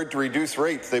working hard to reduce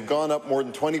rates. They've gone up more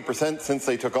than 20% since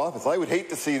they took office. I would hate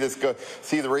to see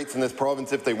the rates in this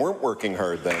province if they weren't working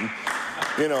hard then.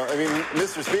 You know, I mean,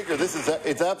 Mr. Speaker,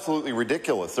 it's absolutely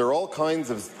ridiculous. There are all kinds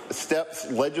of steps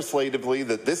legislatively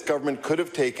that this government could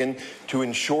have taken to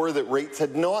ensure that rates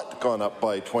had not gone up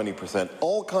by 20%.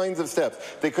 All kinds of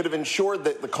steps. They could have ensured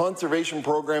that the conservation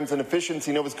programs and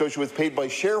Efficiency Nova Scotia was paid by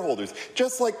shareholders,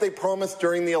 just like they promised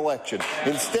during the election,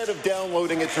 instead of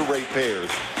downloading it to ratepayers.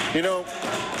 You know,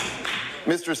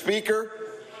 Mr. Speaker,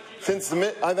 since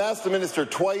I've asked the minister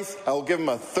twice, I'll give him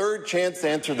a third chance to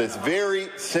answer this very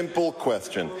simple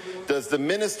question. Does the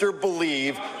minister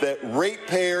believe that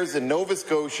ratepayers in Nova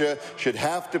Scotia should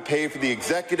have to pay for the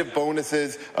executive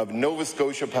bonuses of Nova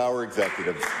Scotia Power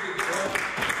executives?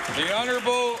 The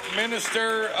Honourable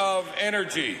Minister of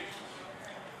Energy.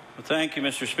 Thank you,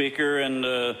 Mr. Speaker,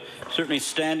 and certainly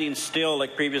standing still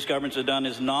like previous governments have done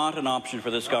is not an option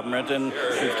for this government, and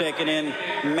we've taken in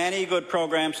many good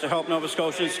programs to help Nova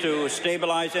Scotians to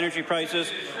stabilize energy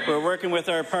prices. We're working with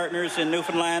our partners in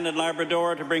Newfoundland and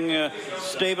Labrador to bring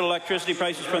stable electricity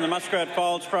prices from the Muskrat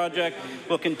Falls project.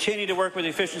 We'll continue to work with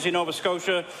Efficiency Nova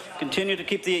Scotia, continue to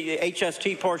keep the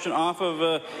HST portion off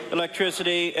of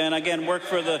electricity, and again work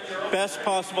for the best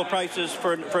possible prices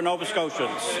for Nova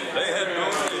Scotians.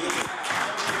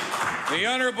 The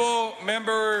Honourable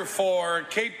Member for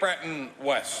Cape Breton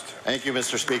West. Thank you,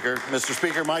 Mr. Speaker. Mr.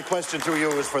 Speaker, my question to you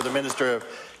is for the Minister of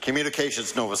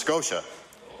Communications, Nova Scotia.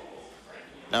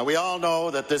 Now, we all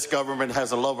know that this government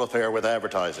has a love affair with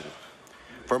advertising.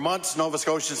 For months, Nova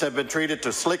Scotians have been treated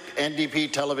to slick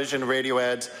NDP television and radio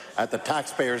ads at the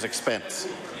taxpayers' expense.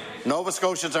 Nova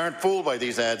Scotians aren't fooled by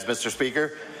these ads, Mr.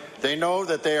 Speaker. They know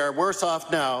that they are worse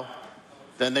off now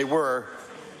than they were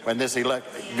when this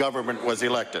government was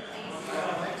elected.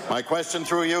 My question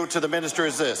through you to the Minister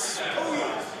is this.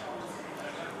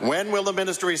 When will the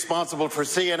Minister responsible for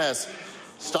CNS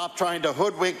stop trying to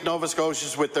hoodwink Nova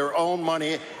Scotians with their own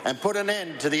money and put an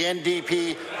end to the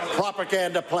NDP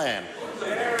propaganda plan?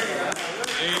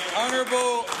 The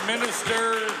Honourable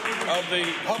Minister of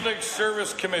the Public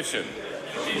Service Commission.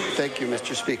 Thank you,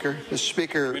 Mr. Speaker. Mr.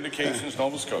 Speaker. Communications,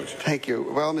 Nova Scotia. Thank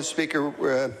you. Well, Mr. Speaker,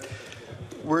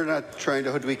 we're not trying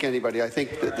to hoodwink anybody. I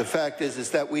think that the fact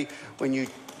is that when you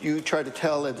try to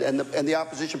tell, and the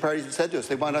opposition parties have said to us,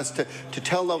 they want us to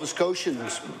tell Nova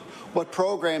Scotians what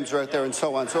programs are out there and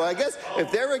so on. So I guess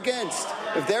if they're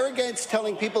against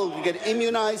telling people to get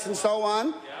immunized and so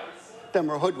on, then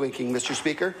we're hoodwinking, Mr.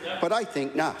 Speaker. But I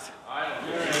think not.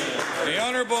 The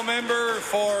Honourable Member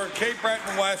for Cape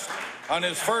Breton West on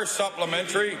his first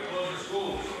supplementary.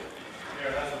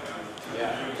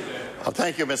 Well,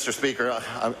 thank you, Mr. Speaker.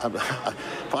 I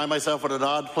find myself in an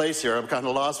odd place here. I'm kind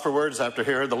of lost for words after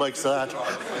hearing the likes of that.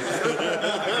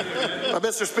 But,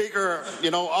 Mr. Speaker,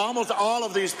 you know, almost all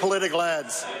of these political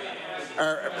ads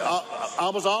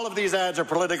almost all of these ads are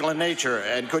political in nature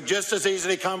and could just as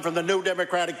easily come from the New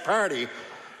Democratic Party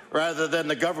rather than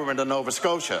the government of Nova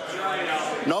Scotia.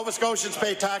 Nova Scotians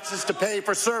pay taxes to pay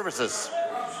for services.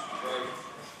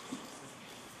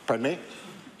 Pardon me?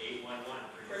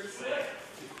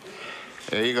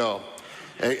 There you go.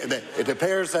 It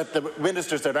appears that the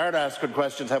ministers that aren't asking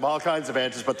questions have all kinds of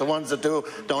answers, but the ones that do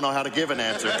don't know how to give an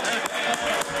answer.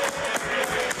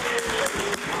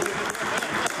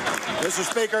 Mr.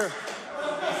 Speaker,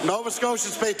 Nova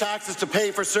Scotians pay taxes to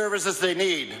pay for services they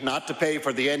need, not to pay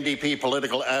for the NDP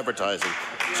political advertising.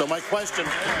 So my question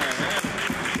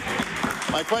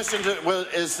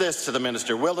is this to the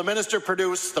Minister. Will the Minister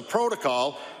produce the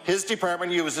protocol his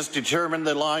department uses to determine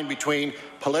the line between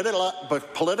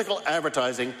political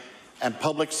advertising and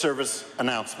public service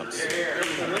announcements?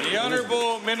 The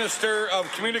Honourable Minister of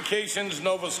Communications,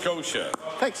 Nova Scotia.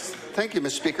 Thank you,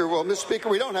 Mr. Speaker. Well, Mr. Speaker,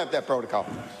 we don't have that protocol.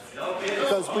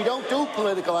 Because we don't do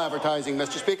political advertising,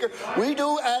 Mr. Speaker. We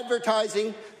do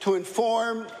advertising to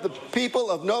inform the people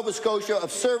of Nova Scotia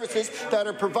of services that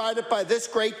are provided by this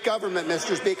great government,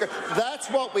 Mr. Speaker. That's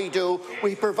what we do.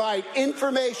 We provide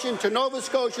information to Nova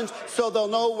Scotians so they'll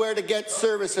know where to get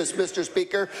services, Mr.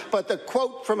 Speaker. But the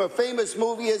quote from a famous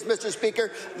movie is, Mr.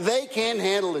 Speaker, they can't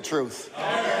handle the truth.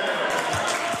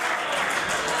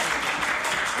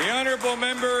 The Honourable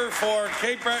Member for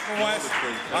Cape Breton West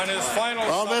on his final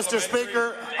Mr.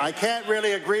 Speaker, I can't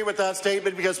really agree with that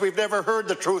statement because we've never heard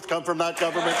the truth come from that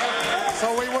government,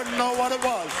 so we wouldn't know what it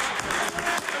was.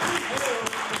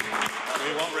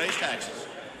 We won't raise taxes.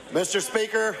 Mr.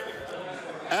 Speaker,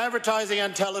 advertising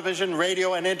on television,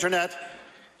 radio and internet,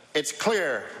 it's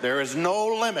clear there is no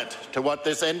limit to what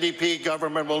this NDP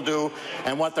government will do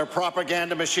and what their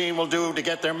propaganda machine will do to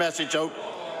get their message out.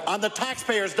 On the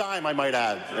taxpayer's dime, I might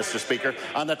add, Mr. Speaker,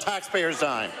 on the taxpayer's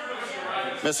dime.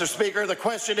 Mr. Speaker, the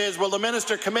question is, will the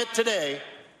Minister commit today?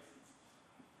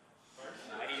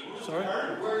 Sorry?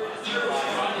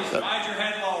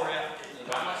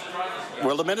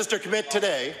 Will the Minister commit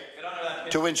today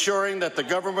to ensuring that the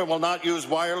government will not use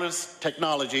wireless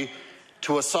technology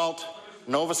to assault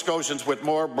Nova Scotians with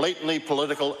more blatantly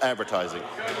political advertising?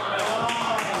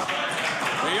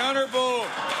 The Honourable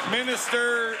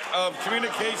Minister of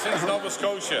Communications, Nova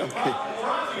Scotia.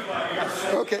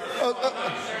 Okay.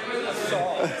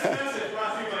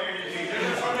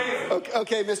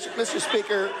 Okay, Mr.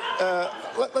 Speaker,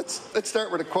 let's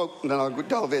start with a quote, and then I'll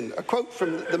delve in. A quote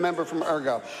from the member from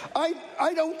Argyle.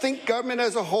 I don't think government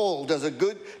as a whole does a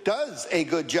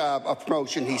good job of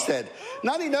promotion, he said.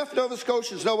 Not enough Nova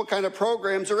Scotians know what kind of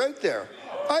programs are out there.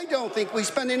 I don't think we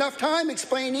spend enough time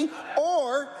explaining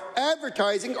or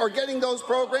advertising or getting those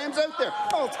programs out there.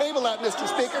 I'll table that, Mr.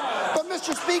 Speaker. But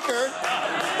Mr.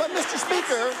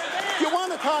 Speaker, you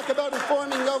want to talk about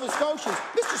informing Nova Scotians.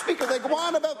 Mr. Speaker, they go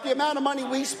on about the amount of money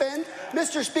we spend.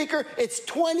 Mr. Speaker, it's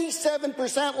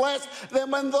 27% less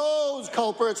than when those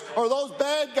culprits or those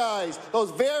bad guys,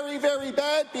 those very, very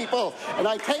bad people, and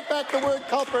I take back the word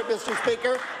culprit, Mr.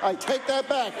 Speaker. I take that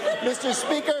back. Mr.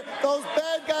 Speaker, those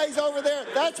bad guys over there,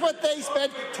 that's what they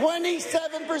spend,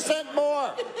 27%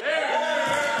 more.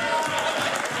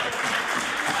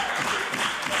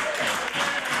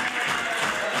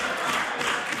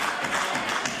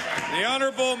 The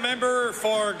Honourable Member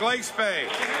for Glace Bay.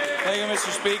 Thank you, Mr.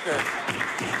 Speaker.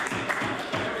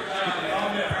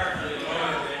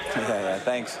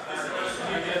 Thanks.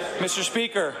 Mr.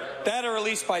 Speaker, data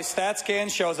released by StatsCan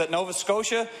shows that Nova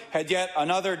Scotia had yet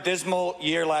another dismal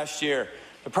year last year.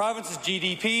 The province's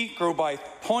GDP grew by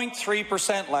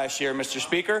 0.3% last year, Mr.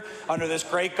 Speaker, under this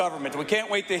great government. We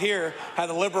can't wait to hear how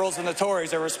the Liberals and the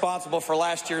Tories are responsible for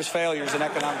last year's failures in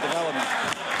economic development.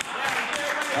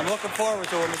 I'm looking forward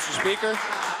to it, Mr. Speaker.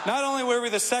 Not only were we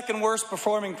the second worst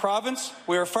performing province,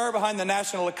 we were far behind the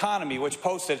national economy, which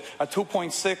posted a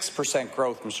 2.6%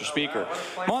 growth, Mr. Speaker.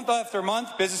 Month after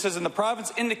month, businesses in the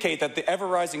province indicate that the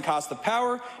ever-rising cost of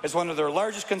power is one of their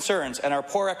largest concerns, and our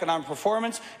poor economic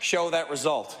performance show that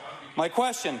result. My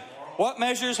question: what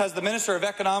measures has the Minister of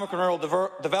Economic and Rural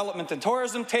Development and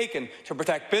Tourism taken to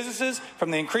protect businesses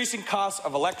from the increasing costs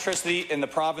of electricity in the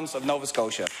province of Nova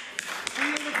Scotia?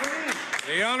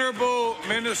 The Honourable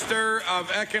Minister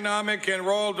of Economic and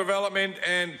Rural Development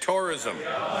and Tourism.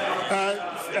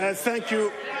 Thank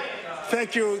you,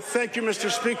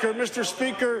 Mr. Speaker. Mr.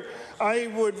 Speaker, I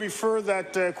would refer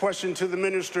that question to the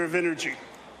Minister of Energy.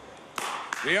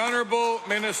 The Honourable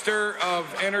Minister of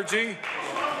Energy.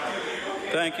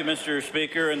 Thank you, Mr.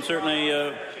 Speaker, and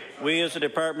certainly we as a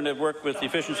department have worked with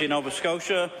Efficiency Nova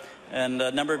Scotia and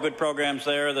a number of good programs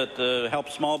there that help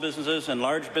small businesses and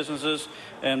large businesses,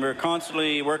 and we're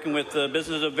constantly working with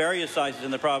businesses of various sizes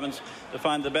in the province to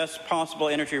find the best possible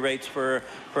energy rates for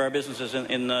our businesses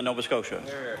in Nova Scotia.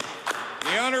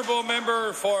 The Honourable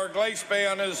Member for Glace Bay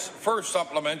on his first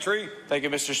supplementary. Thank you,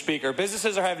 Mr. Speaker.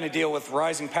 Businesses are having to deal with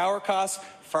rising power costs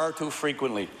far too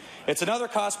frequently. It's another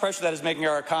cost pressure that is making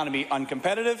our economy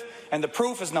uncompetitive, and the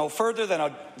proof is no further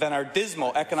than our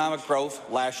dismal economic growth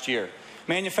last year.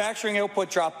 Manufacturing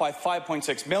output dropped by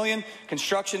 5.6 million.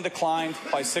 Construction declined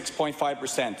by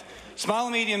 6.5%. Small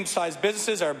and medium-sized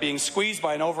businesses are being squeezed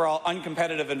by an overall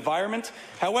uncompetitive environment.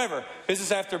 However,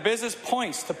 business after business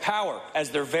points to power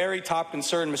as their very top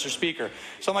concern, Mr. Speaker.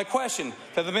 So my question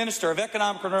to the Minister of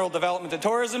Economic and Rural Development and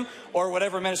Tourism, or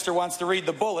whatever minister wants to read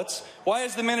the bullets, why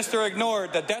has the minister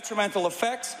ignored the detrimental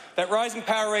effects that rising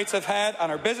power rates have had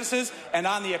on our businesses and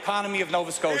on the economy of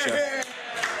Nova Scotia?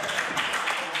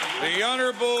 The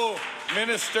Honourable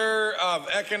Minister of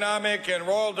Economic and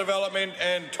Rural Development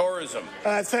and Tourism.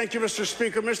 Thank you, Mr.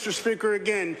 Speaker. Mr. Speaker,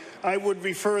 again, I would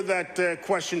refer that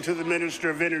question to the Minister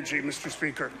of Energy, Mr.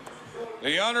 Speaker.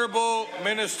 The Honourable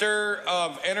Minister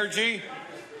of Energy.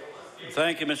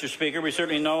 Thank you, Mr. Speaker. We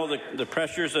certainly know the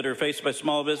pressures that are faced by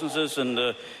small businesses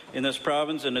and in this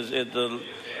province, and the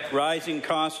rising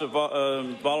cost of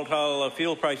volatile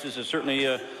fuel prices is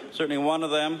certainly one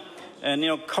of them. And,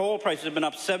 coal prices have been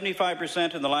up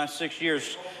 75% in the last 6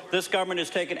 years. This government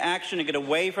has taken action to get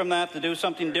away from that, to do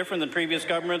something different than previous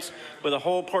governments, with a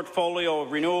whole portfolio of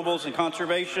renewables and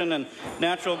conservation and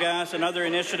natural gas and other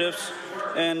initiatives.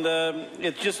 And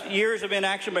it's just years of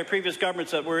inaction by previous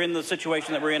governments that we're in the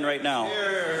situation that we're in right now.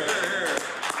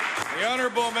 The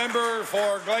Honourable Member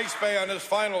for Glace Bay on his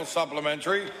final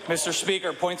supplementary. Mr.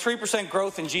 Speaker, 0.3%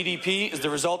 growth in GDP is the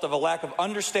result of a lack of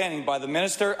understanding by the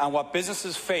minister on what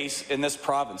businesses face in this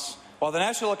province. While the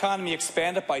national economy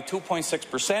expanded by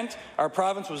 2.6%, our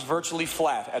province was virtually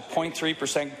flat at 0.3%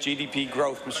 GDP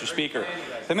growth, Mr. Speaker.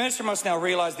 The minister must now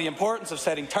realize the importance of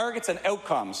setting targets and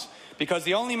outcomes, because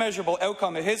the only measurable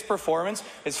outcome of his performance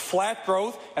is flat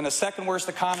growth and the second worst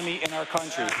economy in our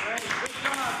country.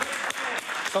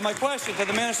 So my question to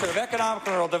the Minister of Economic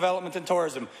and Rural Development and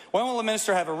Tourism: when will the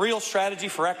Minister have a real strategy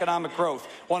for economic growth,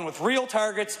 one with real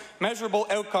targets, measurable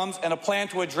outcomes, and a plan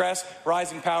to address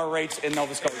rising power rates in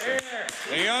Nova Scotia?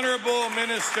 The Honourable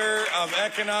Minister of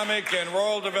Economic and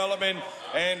Rural Development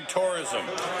and Tourism.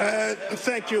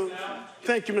 Thank you.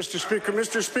 Thank you, Mr. Speaker.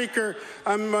 Mr. Speaker,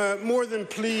 I'm more than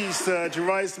pleased to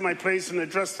rise to my place and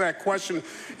address that question.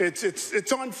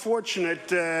 It's unfortunate,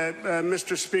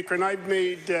 Mr. Speaker, and I've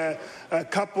made a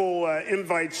couple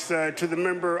invites to the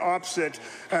member opposite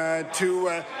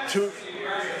to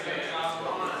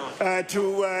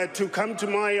come to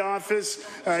my office.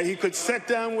 He could sit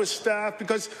down with staff,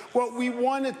 because what we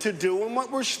wanted to do, and what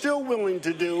we're still willing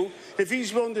to do, if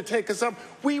he's willing to take us up,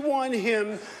 we want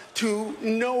him to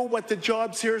know what the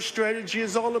Jobs Here strategy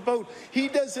is all about. He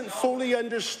doesn't fully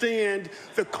understand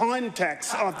the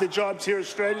context of the Jobs Here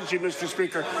strategy, Mr.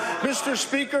 Speaker. Mr.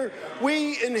 Speaker,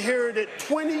 we inherited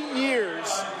 20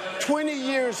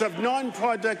 years of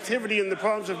non-productivity in the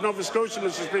province of Nova Scotia,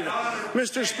 Mr. Speaker.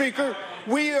 Mr. Speaker,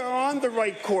 we are on the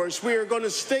right course. We are going to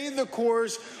stay the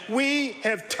course. We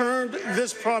have turned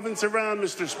this province around,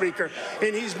 Mr. Speaker,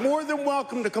 and he's more than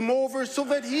welcome to come over so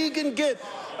that he can get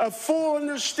a full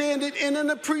understanding and an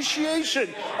appreciation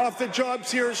of the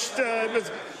Jobs Here.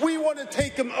 We want to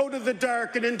take him out of the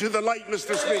dark and into the light,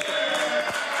 Mr. Speaker.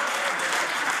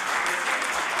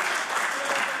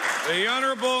 The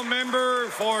honourable member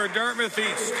for Dartmouth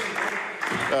East.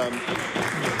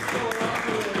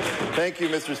 Thank you,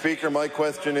 Mr. Speaker. My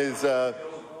question is for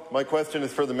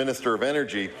the Minister of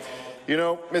Energy. You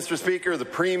know, Mr. Speaker, the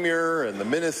Premier and the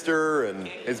Minister and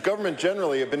his government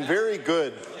generally have been very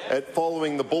good at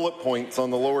following the bullet points on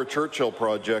the Lower Churchill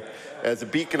project as a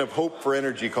beacon of hope for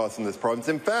energy costs in this province.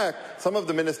 In fact, some of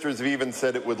the ministers have even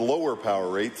said it would lower power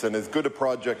rates, and as good a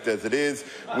project as it is,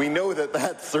 we know that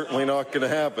that's certainly not going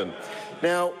to happen.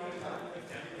 Now,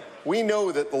 we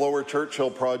know that the Lower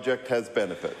Churchill project has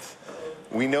benefits.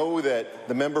 We know that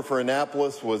the member for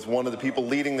Annapolis was one of the people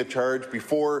leading the charge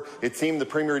before it seemed the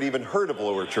Premier had even heard of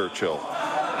Lower Churchill.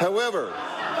 However,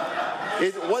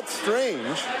 what's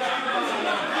strange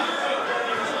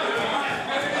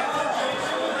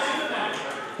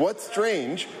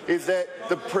is that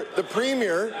the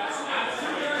Premier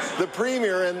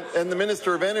and the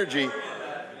Minister of Energy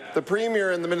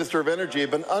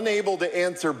have been unable to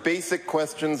answer basic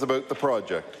questions about the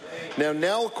project. Now,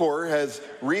 Nalcor has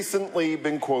recently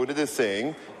been quoted as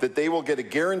saying that they will get a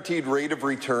guaranteed rate of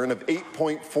return of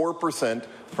 8.4%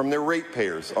 from their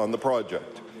ratepayers on the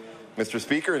project. Mr.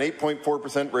 Speaker, an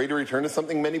 8.4% rate of return is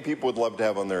something many people would love to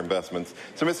have on their investments.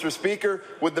 So, Mr. Speaker,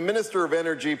 would the Minister of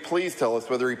Energy please tell us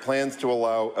whether he plans to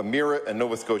allow Emera and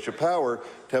Nova Scotia Power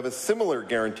to have a similar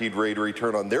guaranteed rate of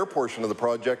return on their portion of the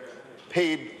project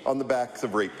paid on the backs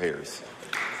of ratepayers?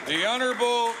 The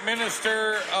Honourable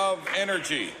Minister of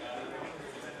Energy.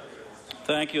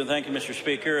 Thank you, Mr.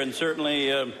 Speaker. And certainly,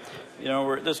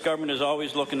 this government is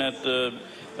always looking at a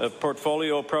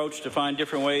portfolio approach to find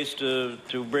different ways to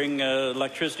bring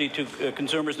electricity to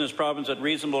consumers in this province at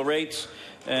reasonable rates.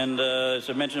 And as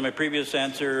I mentioned in my previous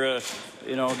answer,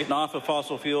 getting off of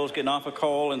fossil fuels, getting off of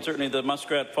coal, and certainly the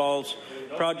Muskrat Falls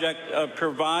project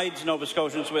provides Nova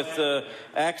Scotians with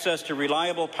access to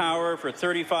reliable power for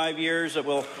 35 years that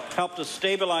will help to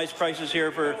stabilize prices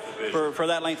here for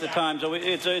that length of time. So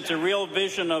it's a real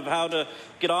vision of how to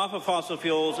get off of fossil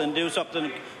fuels and do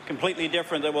something completely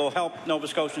different that will help Nova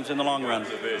Scotians in the long run.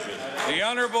 The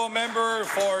honourable member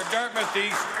for Dartmouth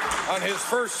East on his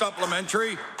first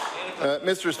supplementary.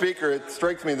 Mr. Speaker, it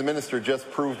strikes me the minister just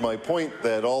proved my point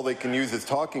that all they can use is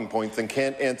talking points and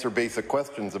can't answer basic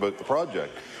questions about the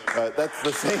project. That's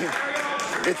the same.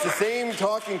 It's the same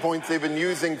talking points they've been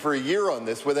using for a year on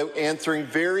this without answering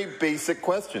very basic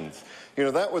questions.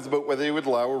 That was about whether they would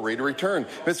allow a rate of return.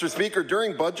 Mr. Speaker,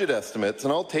 during budget estimates,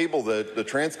 and I'll table the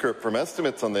transcript from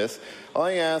estimates on this,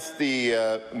 I asked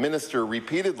the minister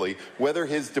repeatedly whether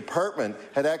his department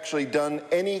had actually done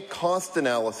any cost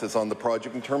analysis on the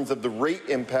project in terms of the rate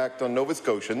impact on Nova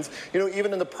Scotians,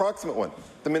 even an approximate one.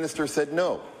 The minister said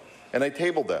no, and I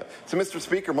tabled that. So, Mr.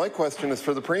 Speaker, my question is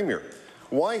for the Premier.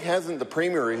 Why hasn't the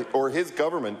Premier or his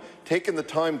government taken the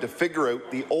time to figure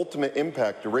out the ultimate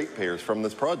impact to ratepayers from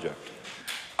this project?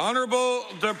 Honourable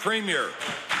the Premier.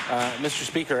 Mr.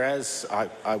 Speaker, as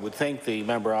I would think the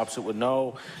member opposite would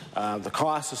know, the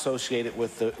costs associated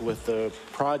with the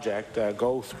project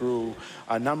go through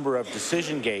a number of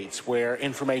decision gates where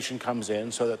information comes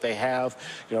in, so that they have,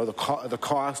 the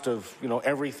cost of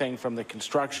everything from the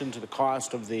construction to the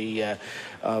cost of the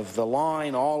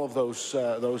line, all of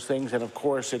those things, and of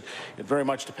course it very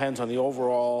much depends on the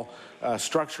overall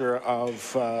structure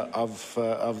of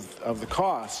the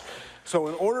costs. So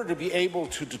in order to be able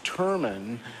to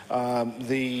determine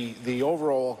the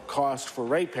overall cost for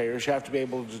ratepayers, you have to be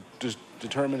able to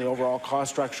determine the overall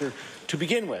cost structure to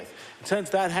begin with. And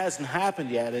since that hasn't happened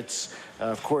yet, it's,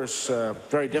 of course,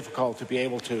 very difficult to be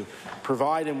able to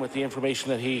provide him with the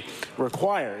information that he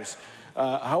requires.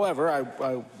 However,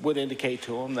 I would indicate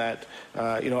to him that,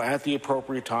 at the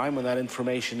appropriate time, when that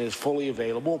information is fully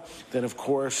available, then of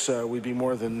course we'd be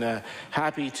more than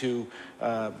happy to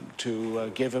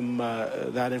give him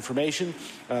that information.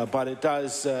 But it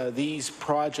does these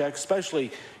projects,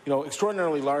 especially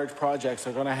extraordinarily large projects,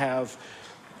 are going to have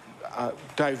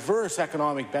diverse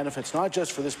economic benefits, not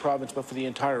just for this province but for the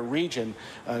entire region.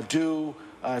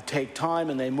 Take time,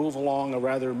 and they move along a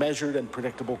rather measured and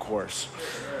predictable course.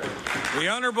 The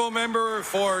honourable member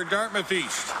for Dartmouth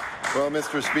East. Well,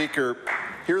 Mr. Speaker,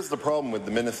 here's the problem with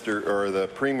the minister or the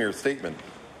Premier's statement.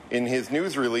 In his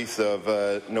news release of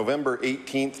November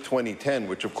 18th, 2010,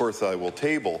 which of course I will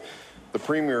table, the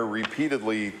Premier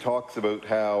repeatedly talks about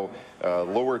how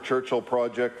Lower Churchill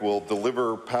project will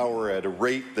deliver power at a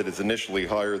rate that is initially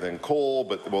higher than coal,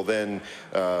 but will then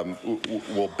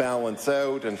will balance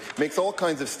out, and makes all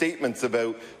kinds of statements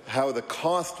about how the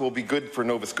cost will be good for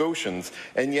Nova Scotians,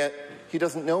 and yet he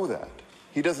doesn't know that.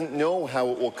 He doesn't know how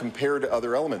it will compare to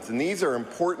other elements. And these are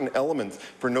important elements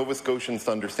for Nova Scotians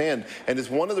to understand, and is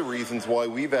one of the reasons why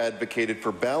we've advocated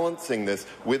for balancing this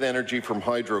with energy from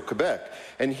Hydro-Quebec.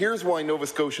 And here's why Nova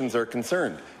Scotians are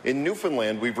concerned. In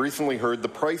Newfoundland, we've recently heard the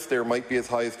price there might be as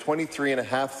high as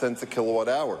 23.5 cents a kilowatt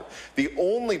hour. The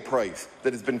only price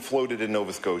that has been floated in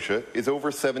Nova Scotia is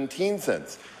over 17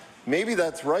 cents. Maybe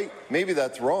that's right, maybe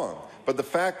that's wrong. But the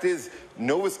fact is,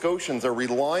 Nova Scotians are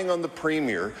relying on the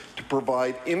Premier to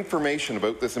provide information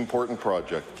about this important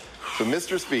project. So,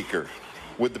 Mr. Speaker,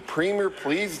 would the Premier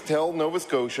please tell Nova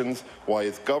Scotians why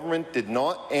his government did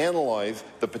not analyze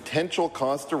the potential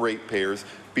cost to ratepayers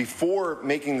before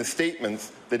making the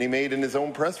statements that he made in his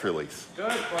own press release?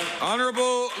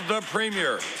 Honourable the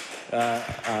Premier.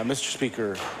 Mr.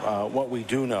 Speaker, what we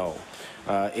do know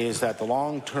is that the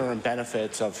long-term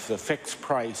benefits of the fixed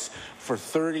price for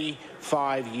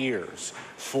 35 years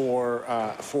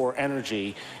for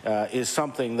energy is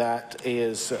something that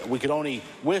is we could only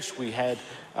wish we had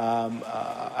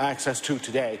access to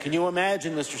today. Can you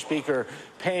imagine, Mr. Speaker,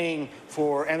 paying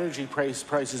for energy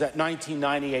prices at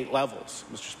 1998 levels,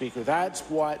 Mr. Speaker? That's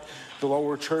what the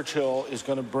Lower Churchill is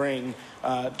going to bring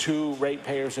to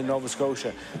ratepayers in Nova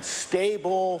Scotia.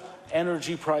 Stable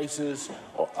energy prices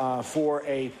for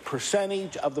a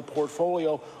percentage of the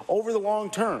portfolio over the long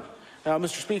term. Now,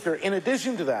 Mr. Speaker, in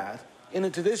addition to that,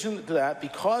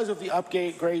 because of the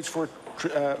upgrades for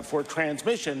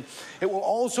transmission, it will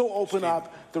also open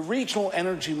up the regional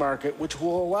energy market, which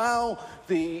will allow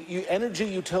the energy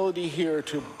utility here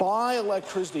to buy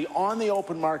electricity on the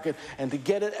open market and to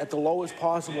get it at the lowest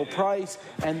possible price,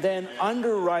 and then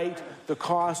underwrite the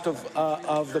cost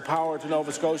of the power to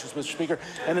Nova Scotians, Mr. Speaker.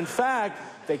 And in fact,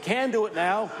 they can do it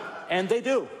now, and they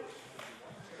do.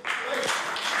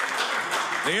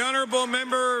 The honourable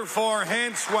member for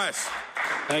Hants West.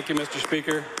 Thank you, Mr.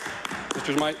 Speaker.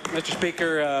 Mr.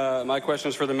 Speaker, my question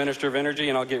is for the Minister of Energy,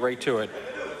 and I'll get right to it.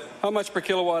 How much per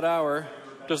kilowatt hour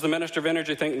does the Minister of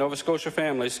Energy think Nova Scotia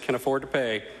families can afford to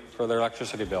pay for their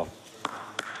electricity bill?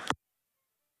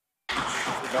 The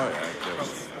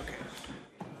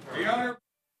honourable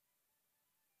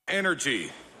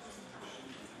Energy.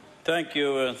 Thank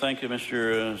you,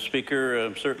 Mr.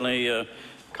 Speaker. Certainly,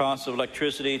 costs of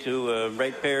electricity to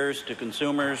ratepayers, to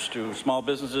consumers, to small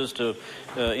businesses, to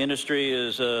industry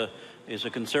is a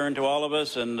concern to all of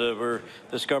us, and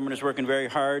this government is working very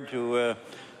hard to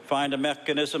find a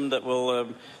mechanism that will,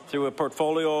 through a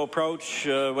portfolio approach,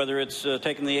 whether it's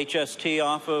taking the HST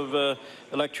off of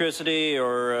electricity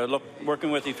or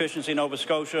working with Efficiency Nova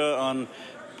Scotia on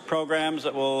programs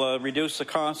that will reduce the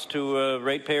cost to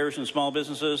ratepayers and small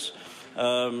businesses,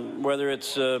 whether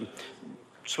it's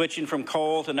switching from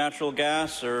coal to natural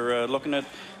gas, or looking at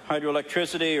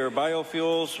hydroelectricity or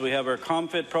biofuels. We have our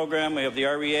ComFit program. We have the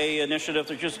REA initiative.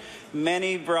 There's just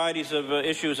many varieties of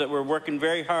issues that we're working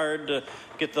very hard to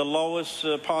get the lowest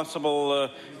possible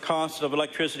cost of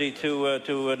electricity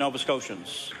to Nova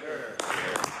Scotians.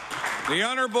 The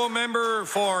honourable member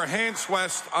for Hants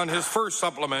West on his first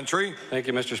supplementary. Thank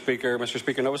you, Mr. Speaker. Mr.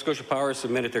 Speaker, Nova Scotia Power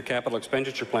submitted their capital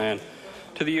expenditure plan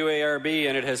to the UARB,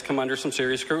 and it has come under some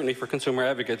serious scrutiny for consumer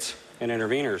advocates and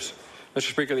interveners.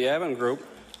 Mr. Speaker, the Avon Group,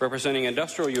 representing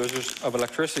industrial users of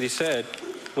electricity, said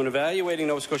when evaluating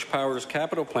Nova Scotia Power's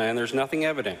capital plan, there's nothing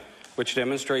evident which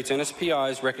demonstrates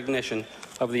NSPI's recognition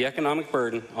of the economic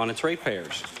burden on its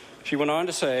ratepayers. She went on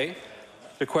to say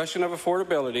the question of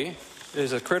affordability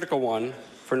is a critical one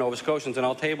for Nova Scotians, and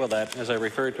I'll table that as I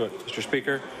referred to it, Mr.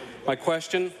 Speaker. My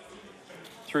question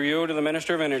through you to the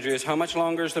Minister of Energy is how much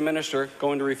longer is the Minister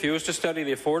going to refuse to study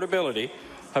the affordability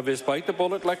of his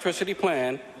bite-the-bullet electricity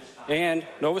plan and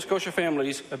Nova Scotia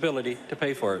families' ability to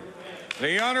pay for it?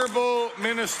 The Honourable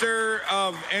Minister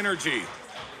of Energy.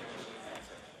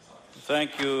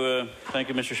 Thank you,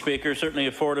 Mr. Speaker. Certainly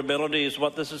affordability is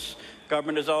what this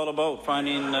government is all about,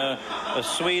 finding a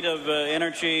suite of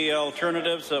energy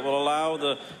alternatives that will allow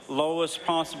the lowest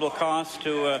possible cost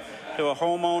to a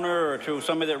homeowner or to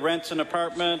somebody that rents an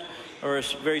apartment or a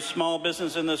very small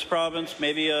business in this province,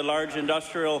 maybe a large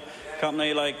industrial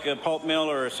company like a pulp mill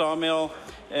or a sawmill.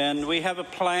 And we have a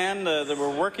plan that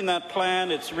we're working that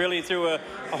plan. It's really through a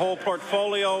whole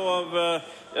portfolio of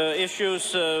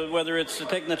issues, whether it's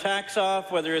taking the tax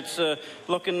off, whether it's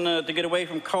looking to get away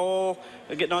from coal,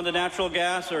 getting on to natural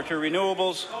gas or to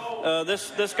renewables.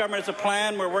 This government has a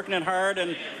plan. We're working it hard,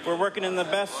 and we're working in the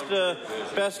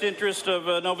best interest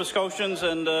of Nova Scotians.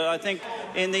 And I think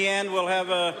in the end we'll have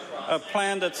a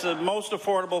plan that's the most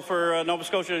affordable for Nova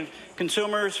Scotia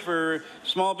consumers, for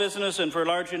small business, and for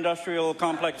large industrial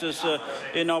complexes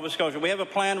in Nova Scotia. We have a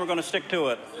plan. We're going to stick to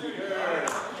it.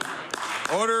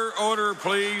 Order, order,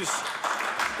 please.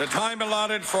 The time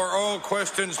allotted for oral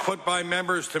questions put by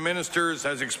members to ministers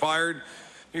has expired.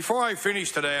 Before I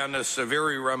finish today on this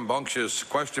very rambunctious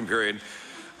question period,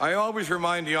 I always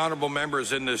remind the honourable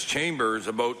members in this chamber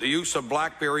about the use of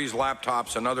Blackberries,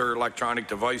 laptops and other electronic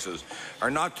devices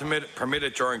are not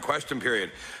permitted during question period.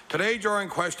 Today during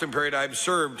question period I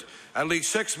observed at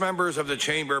least 6 members of the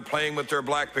chamber playing with their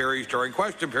Blackberries during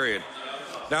question period.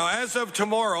 Now as of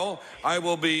tomorrow I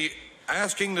will be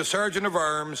asking the Sergeant of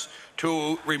Arms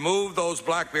to remove those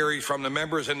Blackberries from the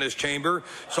members in this chamber.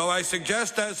 So I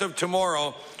suggest as of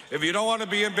tomorrow, if you don't want to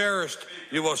be embarrassed,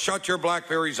 you will shut your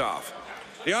Blackberries off.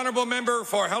 The Honourable Member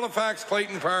for Halifax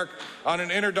Clayton Park on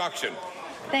an introduction.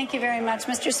 Thank you very much,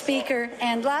 Mr. Speaker.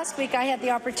 And last week I had the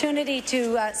opportunity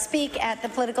to speak at the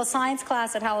political science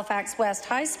class at Halifax West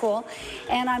High School,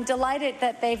 and I'm delighted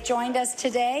that they've joined us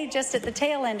today, just at the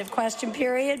tail end of question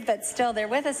period, but still they're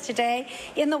with us today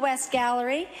in the West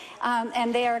Gallery,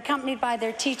 and they are accompanied by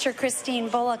their teacher, Christine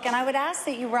Bullock. And I would ask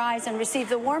that you rise and receive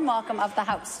the warm welcome of the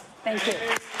House. Thank you.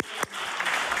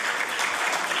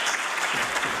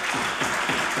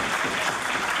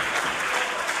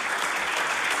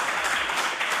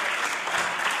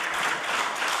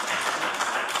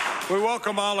 We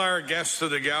welcome all our guests to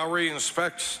the gallery,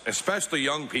 especially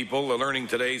young people learning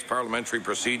today's parliamentary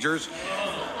procedures.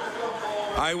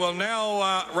 I will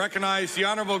now recognize the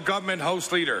Honourable Government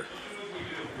House Leader.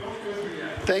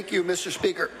 Thank you, Mr.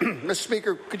 Speaker. Mr.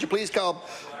 Speaker, could you please call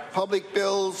public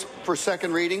bills for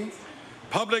second reading?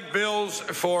 Public bills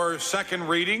for second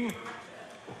reading.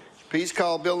 Please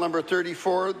call Bill number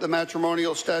 34, the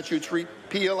Matrimonial Statutes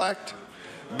Repeal Act.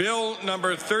 Bill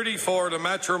number 34, the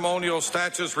Matrimonial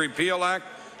Statutes Repeal Act.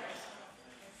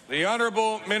 The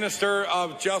Honourable Minister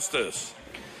of Justice.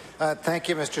 Thank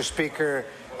you, Mr. Speaker.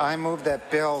 I move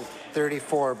that Bill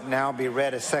 34 now be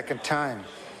read a second time.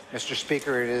 Mr.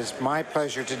 Speaker, it is my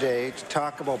pleasure today to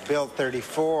talk about Bill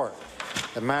 34,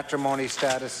 the Matrimonial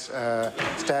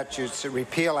Statutes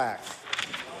Repeal Act.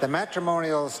 The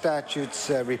Matrimonial Statutes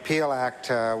Repeal Act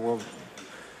will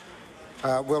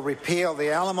repeal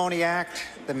the Alimony Act,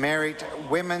 the Married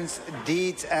Women's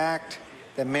Deeds Act,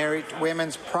 the Married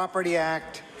Women's Property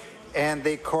Act, and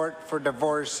the Court for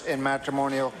Divorce in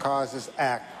Matrimonial Causes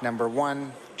Act number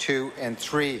 1, 2, and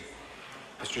 3.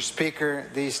 Mr. Speaker,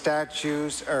 these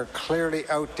statutes are clearly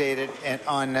outdated and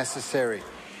unnecessary.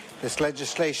 This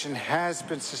legislation has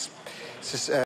been